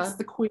 Maybe that's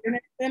the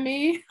queerness in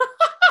me.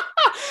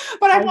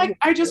 But I'm like,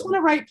 I just want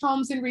to write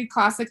poems and read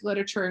classic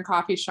literature in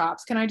coffee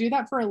shops. Can I do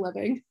that for a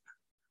living?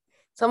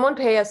 Someone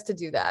pay us to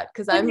do that,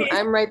 because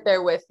I'm right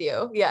there with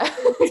you. Yeah.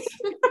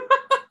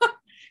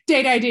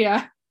 Date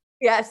idea.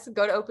 Yes.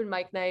 Go to open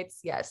mic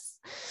nights. Yes.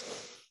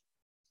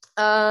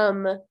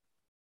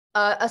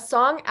 A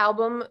song,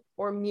 album,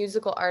 or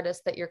musical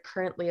artist that you're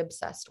currently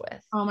obsessed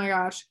with? Oh my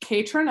gosh.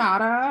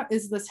 Kaytranada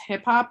is this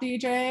hip hop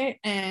DJ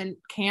in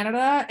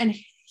Canada, and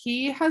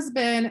he has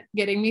been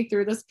getting me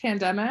through this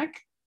pandemic.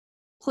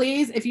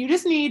 Please, if you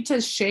just need to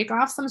shake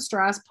off some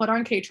stress, put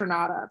on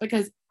Kaytranada,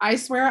 because I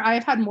swear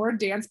I've had more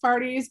dance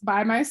parties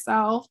by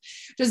myself,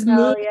 just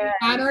moving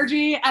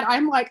energy. And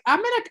I'm like, I'm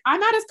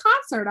at his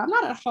concert. I'm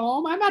not at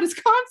home. I'm at his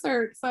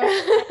concert. So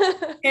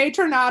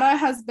Kaytranada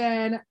has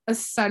been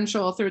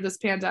essential through this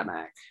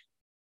pandemic.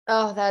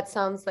 Oh, that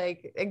sounds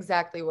like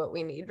exactly what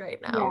we need right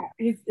now.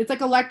 Yeah, it's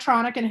like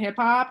electronic and hip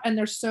hop, and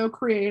they're so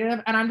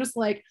creative. And I'm just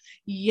like,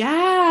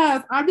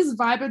 yes, I'm just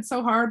vibing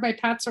so hard. My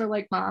pets are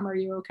like, Mom, are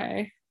you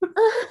okay?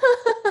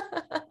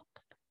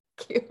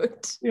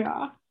 Cute.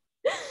 Yeah.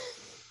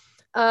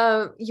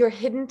 Your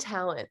hidden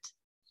talent.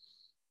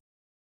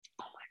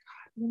 Oh my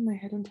God, what is my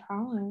hidden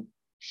talent?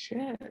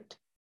 Shit.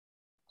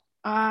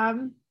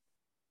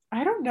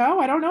 I don't know.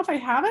 I don't know if I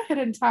have a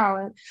hidden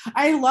talent.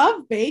 I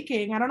love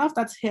baking. I don't know if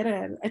that's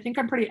hidden. I think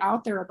I'm pretty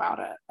out there about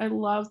it. I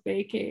love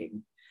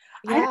baking.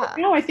 I don't Yeah.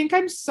 know. I think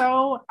I'm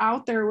so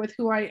out there with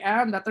who I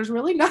am that there's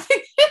really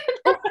nothing.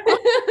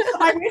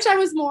 I wish I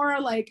was more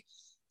like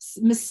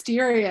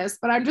mysterious,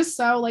 but I'm just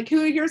so like,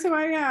 here's who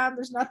I am.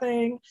 There's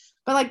nothing.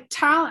 But like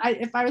talent,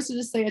 if I was to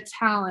just say a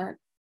talent,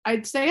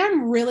 I'd say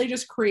I'm really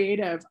just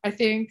creative. I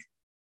think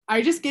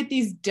I just get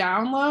these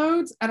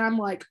downloads and I'm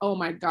like, oh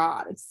my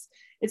God,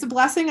 it's a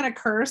blessing and a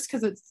curse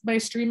because it's my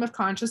stream of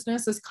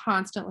consciousness is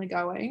constantly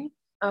going.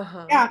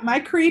 Uh-huh. Yeah, my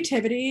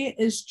creativity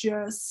is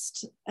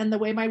just, and the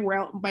way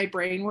my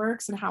brain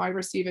works and how I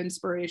receive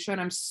inspiration,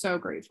 I'm so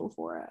grateful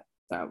for it.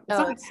 So it's Oh,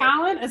 not a that's so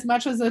talent cool. as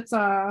much as it's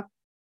a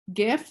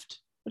gift,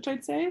 which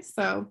I'd say.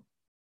 So,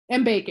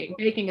 and baking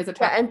is a Yeah,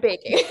 talent. and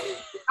baking.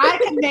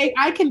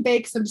 I can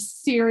bake some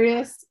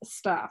serious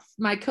stuff.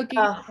 My cookies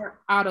Oh, are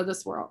out of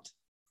this world.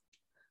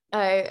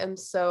 I am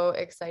so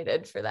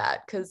excited for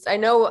that because I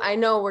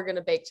know we're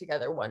gonna bake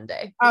together one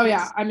day Oh yeah,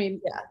 because I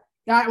mean,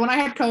 yeah, when I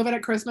had COVID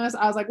at Christmas,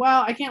 I was like,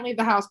 well, I can't leave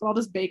the house, but I'll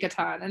just bake a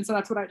ton, and so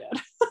that's what I did.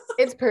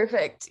 it's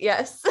perfect.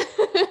 Yes.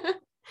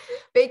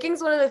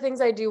 Baking's one of the things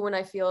I do when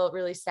I feel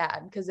really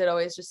sad because it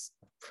always just,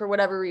 for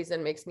whatever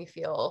reason, makes me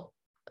feel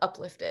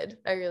uplifted.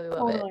 I really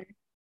love it.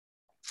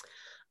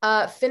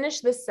 Totally.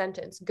 Finish this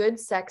sentence. Good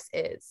sex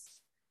is.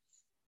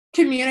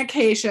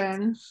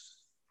 Communication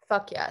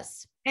Fuck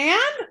yes.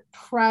 and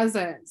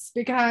presence,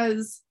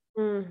 because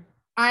Mm,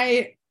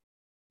 I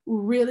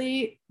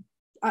really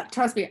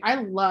trust me, I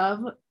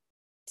love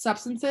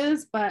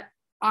substances, but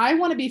I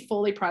want to be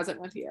fully present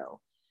with you.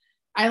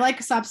 I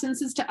like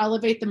substances to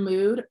elevate the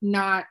mood,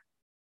 not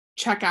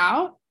check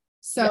out.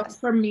 So yes.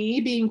 for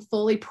me, being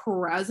fully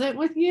present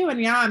with you, and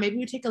yeah, maybe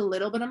we take a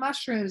little bit of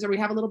mushrooms or we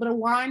have a little bit of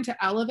wine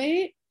to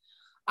elevate.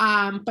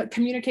 But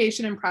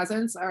communication and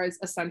presence are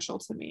essential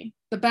to me.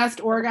 The best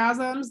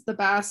orgasms, the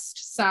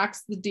best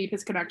sex, the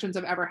deepest connections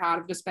I've ever had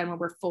have just been when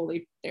we're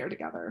fully there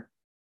together.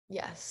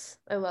 Yes.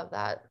 I love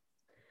that.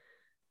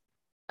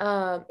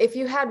 If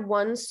you had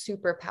one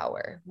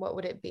superpower, what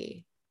would it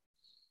be?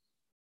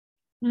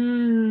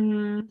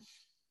 Hmm.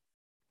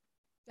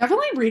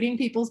 Definitely reading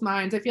people's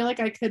minds. I feel like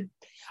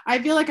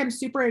I'm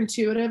super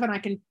intuitive and I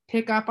can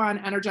pick up on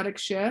energetic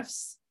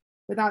shifts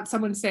without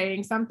someone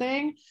saying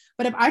something.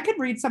 But if I could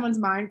read someone's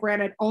mind,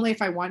 granted, only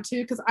if I want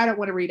to, because I don't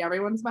want to read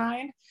everyone's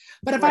mind.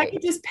 But if I Right.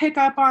 could just pick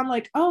up on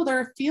like, oh,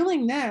 they're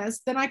feeling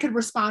this, then I could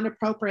respond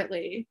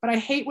appropriately. But I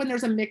hate when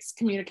there's a mixed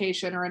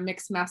communication or a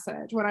mixed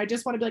message, when I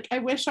just want to be like, I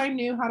wish I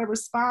knew how to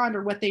respond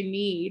or what they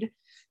need,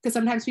 because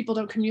sometimes people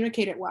don't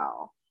communicate it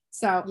well.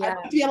 So I'd Yeah.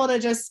 like to be able to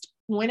just,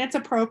 when it's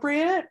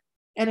appropriate,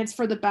 and it's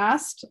for the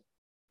best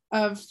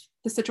of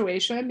the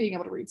situation, being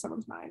able to read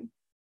someone's mind.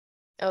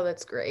 Oh,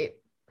 that's great.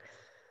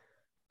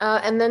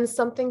 And then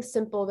something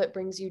simple that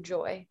brings you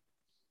joy.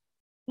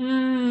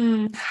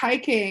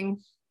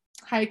 Hiking.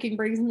 Hiking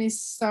brings me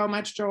so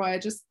much joy.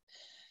 Just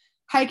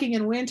hiking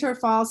in winter,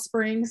 fall,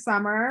 spring,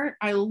 summer.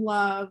 I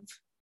love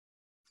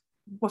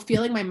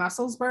feeling my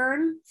muscles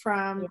burn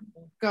from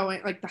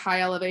going like the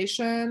high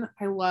elevation.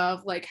 I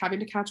love like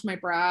having to catch my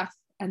breath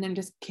and then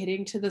just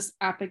getting to this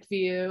epic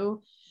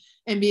view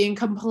and being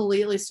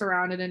completely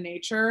surrounded in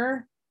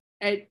nature.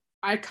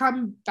 I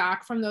come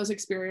back from those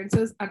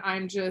experiences and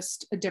I'm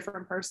just a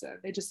different person.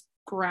 It just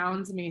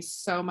grounds me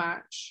so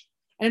much.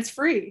 And it's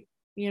free,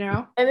 you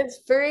know? And it's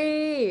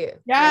free. Yeah.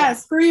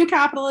 Yes, screw you,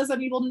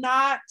 capitalism. You will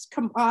not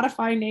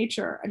commodify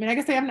nature. I mean, I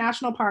guess they have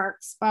national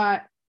parks,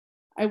 but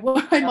I'm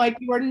like,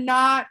 you are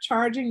not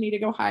charging me to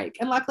go hike.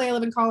 And luckily, I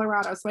live in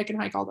Colorado, so I can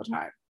hike all the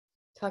time.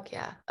 Fuck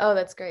yeah. Oh,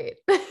 that's great.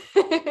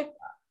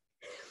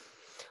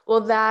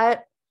 Well,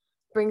 that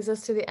brings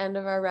us to the end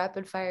of our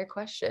rapid fire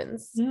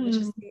questions, which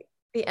is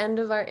the end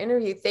of our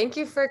interview. Thank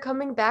you for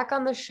coming back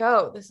on the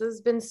show. This has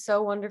been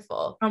so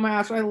wonderful. Oh my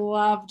gosh, I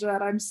loved it.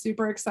 I'm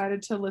super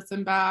excited to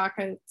listen back.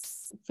 It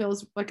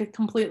feels like a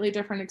completely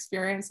different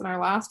experience than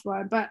our last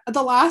one. But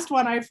the last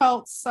one, I was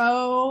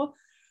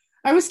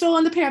still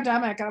in the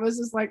pandemic. I was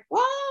just like,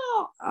 whoa.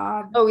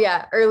 Oh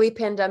yeah, early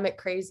pandemic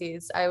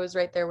crazies. I was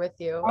right there with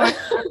you. I'm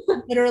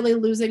literally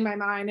losing my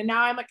mind. And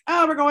now I'm like,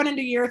 oh, we're going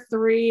into year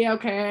 3.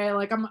 Okay.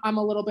 Like I'm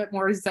a little bit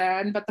more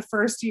zen. But the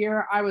first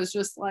year I was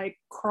just like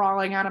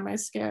crawling out of my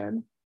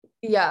skin.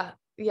 Yeah.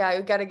 Yeah.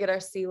 We got to get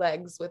our sea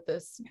legs with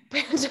this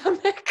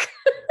pandemic.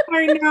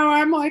 I know.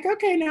 I'm like,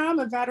 okay, now I'm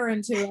a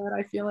veteran to it.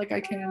 I feel like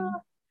I can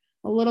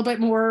a little bit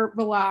more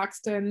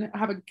relaxed and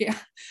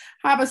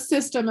have a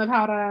system of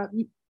how to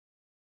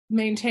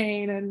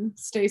maintain and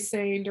stay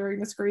sane during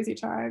this crazy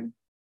time.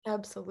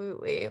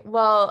 Absolutely.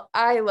 Well,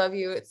 I love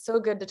you. It's so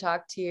good to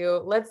talk to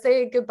you. Let's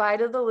say goodbye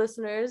to the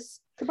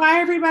listeners. Goodbye,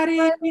 everybody.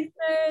 Bye,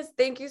 listeners.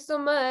 Thank you so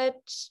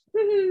much.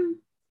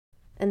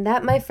 And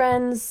that, my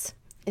friends,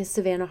 is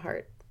Savannah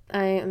Hart.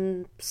 I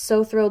am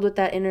so thrilled with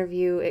that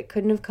interview. It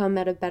couldn't have come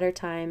at a better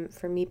time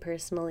for me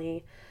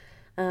personally.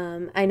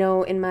 I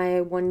know in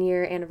my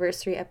 1-year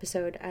anniversary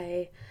episode,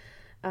 I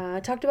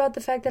talked about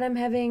the fact that I'm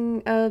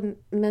having a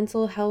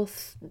mental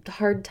health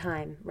hard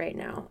time right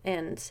now.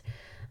 And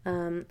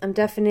I'm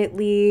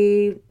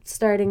definitely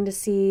starting to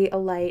see a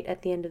light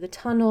at the end of the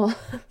tunnel,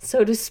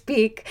 so to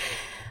speak.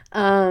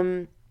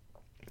 And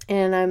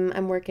And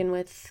I'm working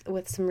with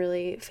some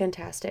really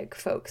fantastic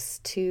folks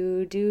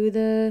to do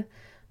the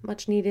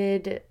much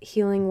needed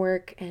healing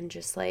work and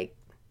just like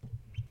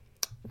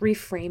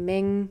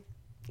reframing,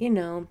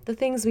 the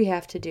things we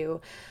have to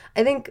do.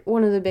 I think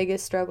one of the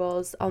biggest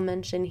struggles I'll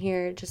mention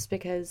here, just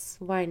because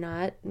why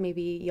not?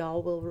 Maybe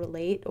y'all will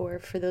relate, or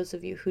for those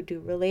of you who do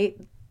relate,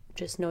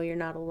 just know you're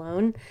not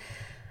alone.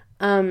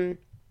 One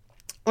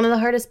of the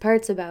hardest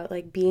parts about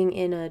like being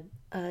in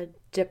a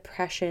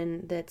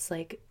depression that's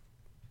like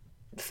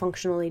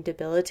functionally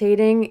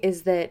debilitating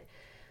is that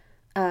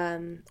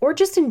or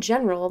just in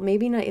general,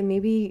 maybe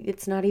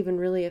it's not even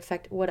really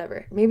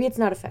maybe it's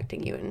not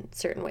affecting you in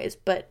certain ways,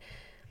 but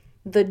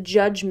the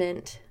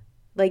judgment,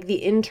 like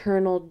the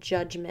internal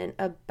judgment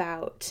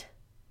about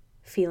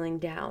feeling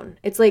down,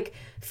 it's like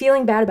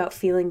feeling bad about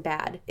feeling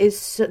bad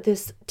is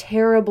this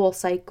terrible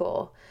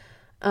cycle,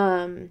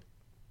 and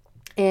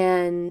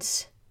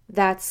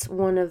that's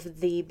one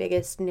of the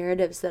biggest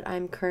narratives that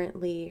I'm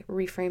currently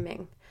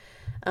reframing.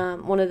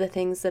 One of the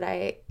things that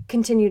I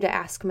continue to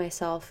ask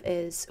myself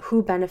is,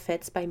 who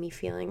benefits by me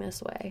feeling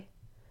this way?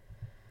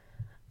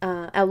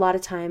 A lot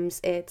of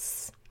times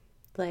it's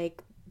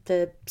like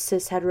the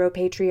cis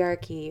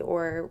heteropatriarchy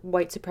or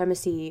white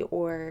supremacy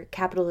or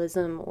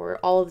capitalism or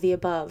all of the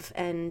above.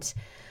 And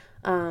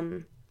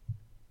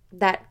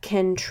that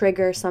can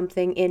trigger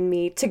something in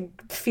me to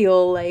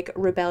feel like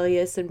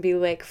rebellious and be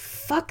like,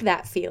 fuck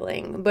that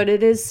feeling. But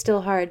it is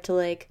still hard to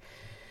like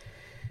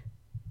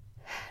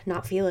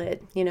not feel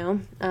it,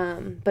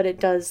 but it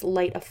does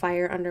light a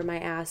fire under my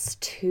ass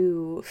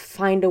to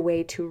find a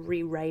way to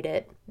rewrite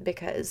it,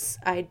 because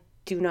I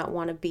do not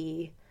want to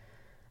be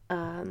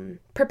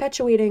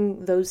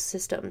perpetuating those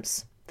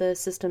systems, the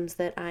systems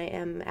that I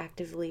am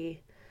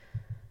actively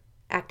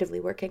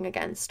working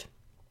against.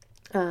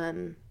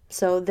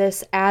 So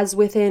this as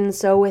within,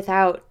 so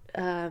without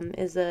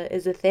is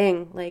a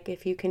thing. Like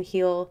if you can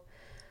heal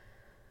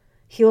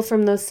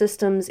from those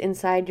systems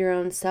inside your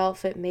own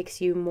self, it makes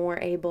you more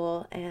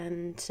able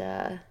and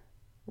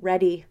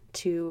ready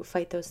to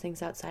fight those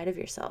things outside of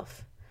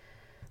yourself.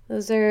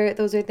 Those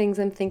are things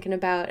I'm thinking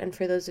about, and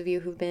for those of you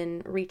who've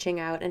been reaching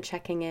out and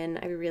checking in,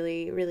 I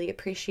really, really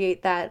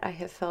appreciate that. I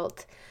have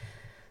felt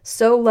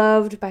so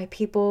loved by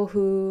people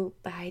who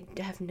I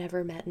have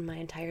never met in my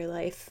entire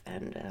life,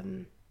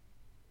 and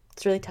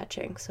it's really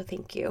touching, so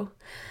thank you.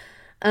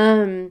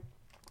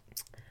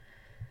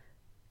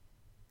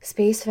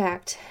 Space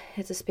fact.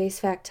 It's a space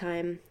fact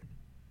time.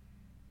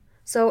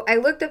 So I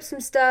looked up some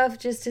stuff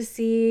just to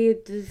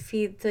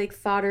feed like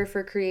fodder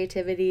for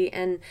creativity,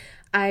 and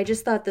I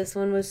just thought this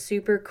one was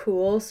super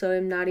cool, so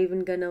I'm not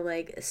even gonna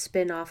like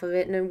spin off of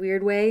it in a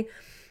weird way.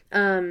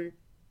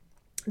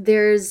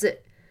 There's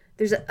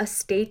a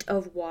state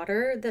of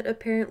water that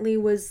apparently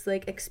was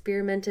like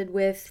experimented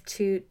with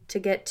to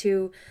get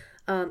to,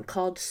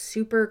 called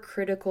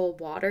supercritical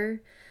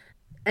water.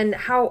 And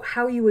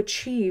how you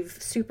achieve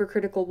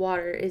supercritical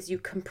water is you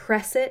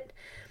compress it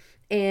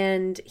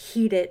and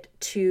heat it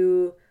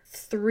to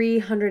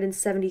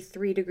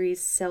 373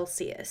 degrees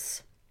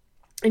Celsius.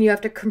 And you have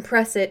to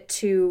compress it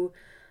to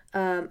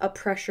a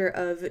pressure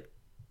of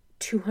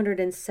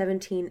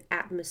 217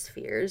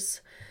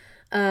 atmospheres.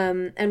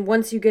 And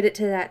once you get it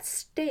to that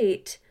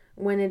state,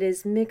 when it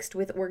is mixed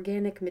with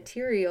organic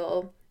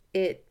material,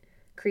 it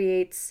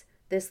creates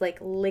this like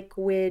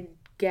liquid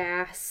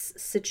gas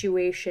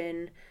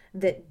situation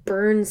that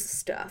burns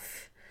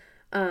stuff.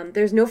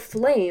 There's no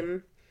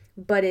flame,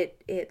 but it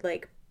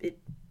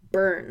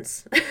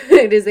burns.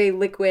 It is a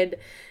liquid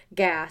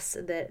gas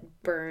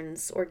that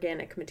burns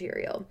organic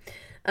material.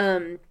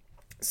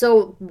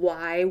 So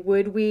why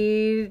would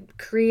we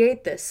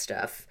create this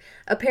stuff?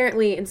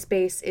 Apparently in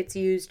space it's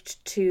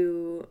used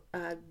to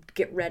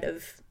get rid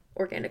of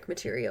organic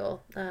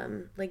material,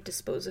 like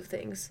dispose of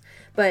things.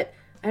 But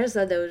I just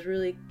thought that was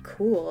really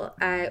cool.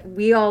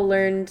 We all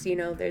learned,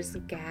 there's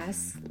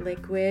gas,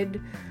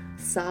 liquid,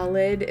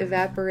 solid,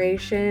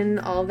 evaporation,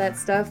 all that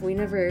stuff. We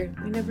never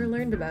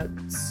learned about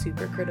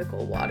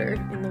supercritical water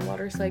in the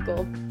water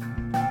cycle.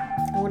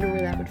 I wonder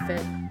where that would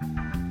fit.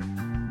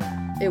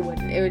 It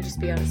wouldn't. It would just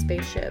be on a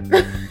spaceship.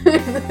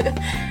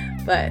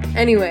 But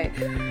anyway,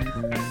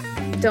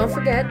 don't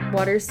forget,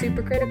 water is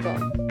supercritical.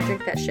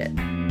 Drink that shit.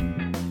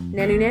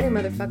 Nanny,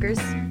 motherfuckers.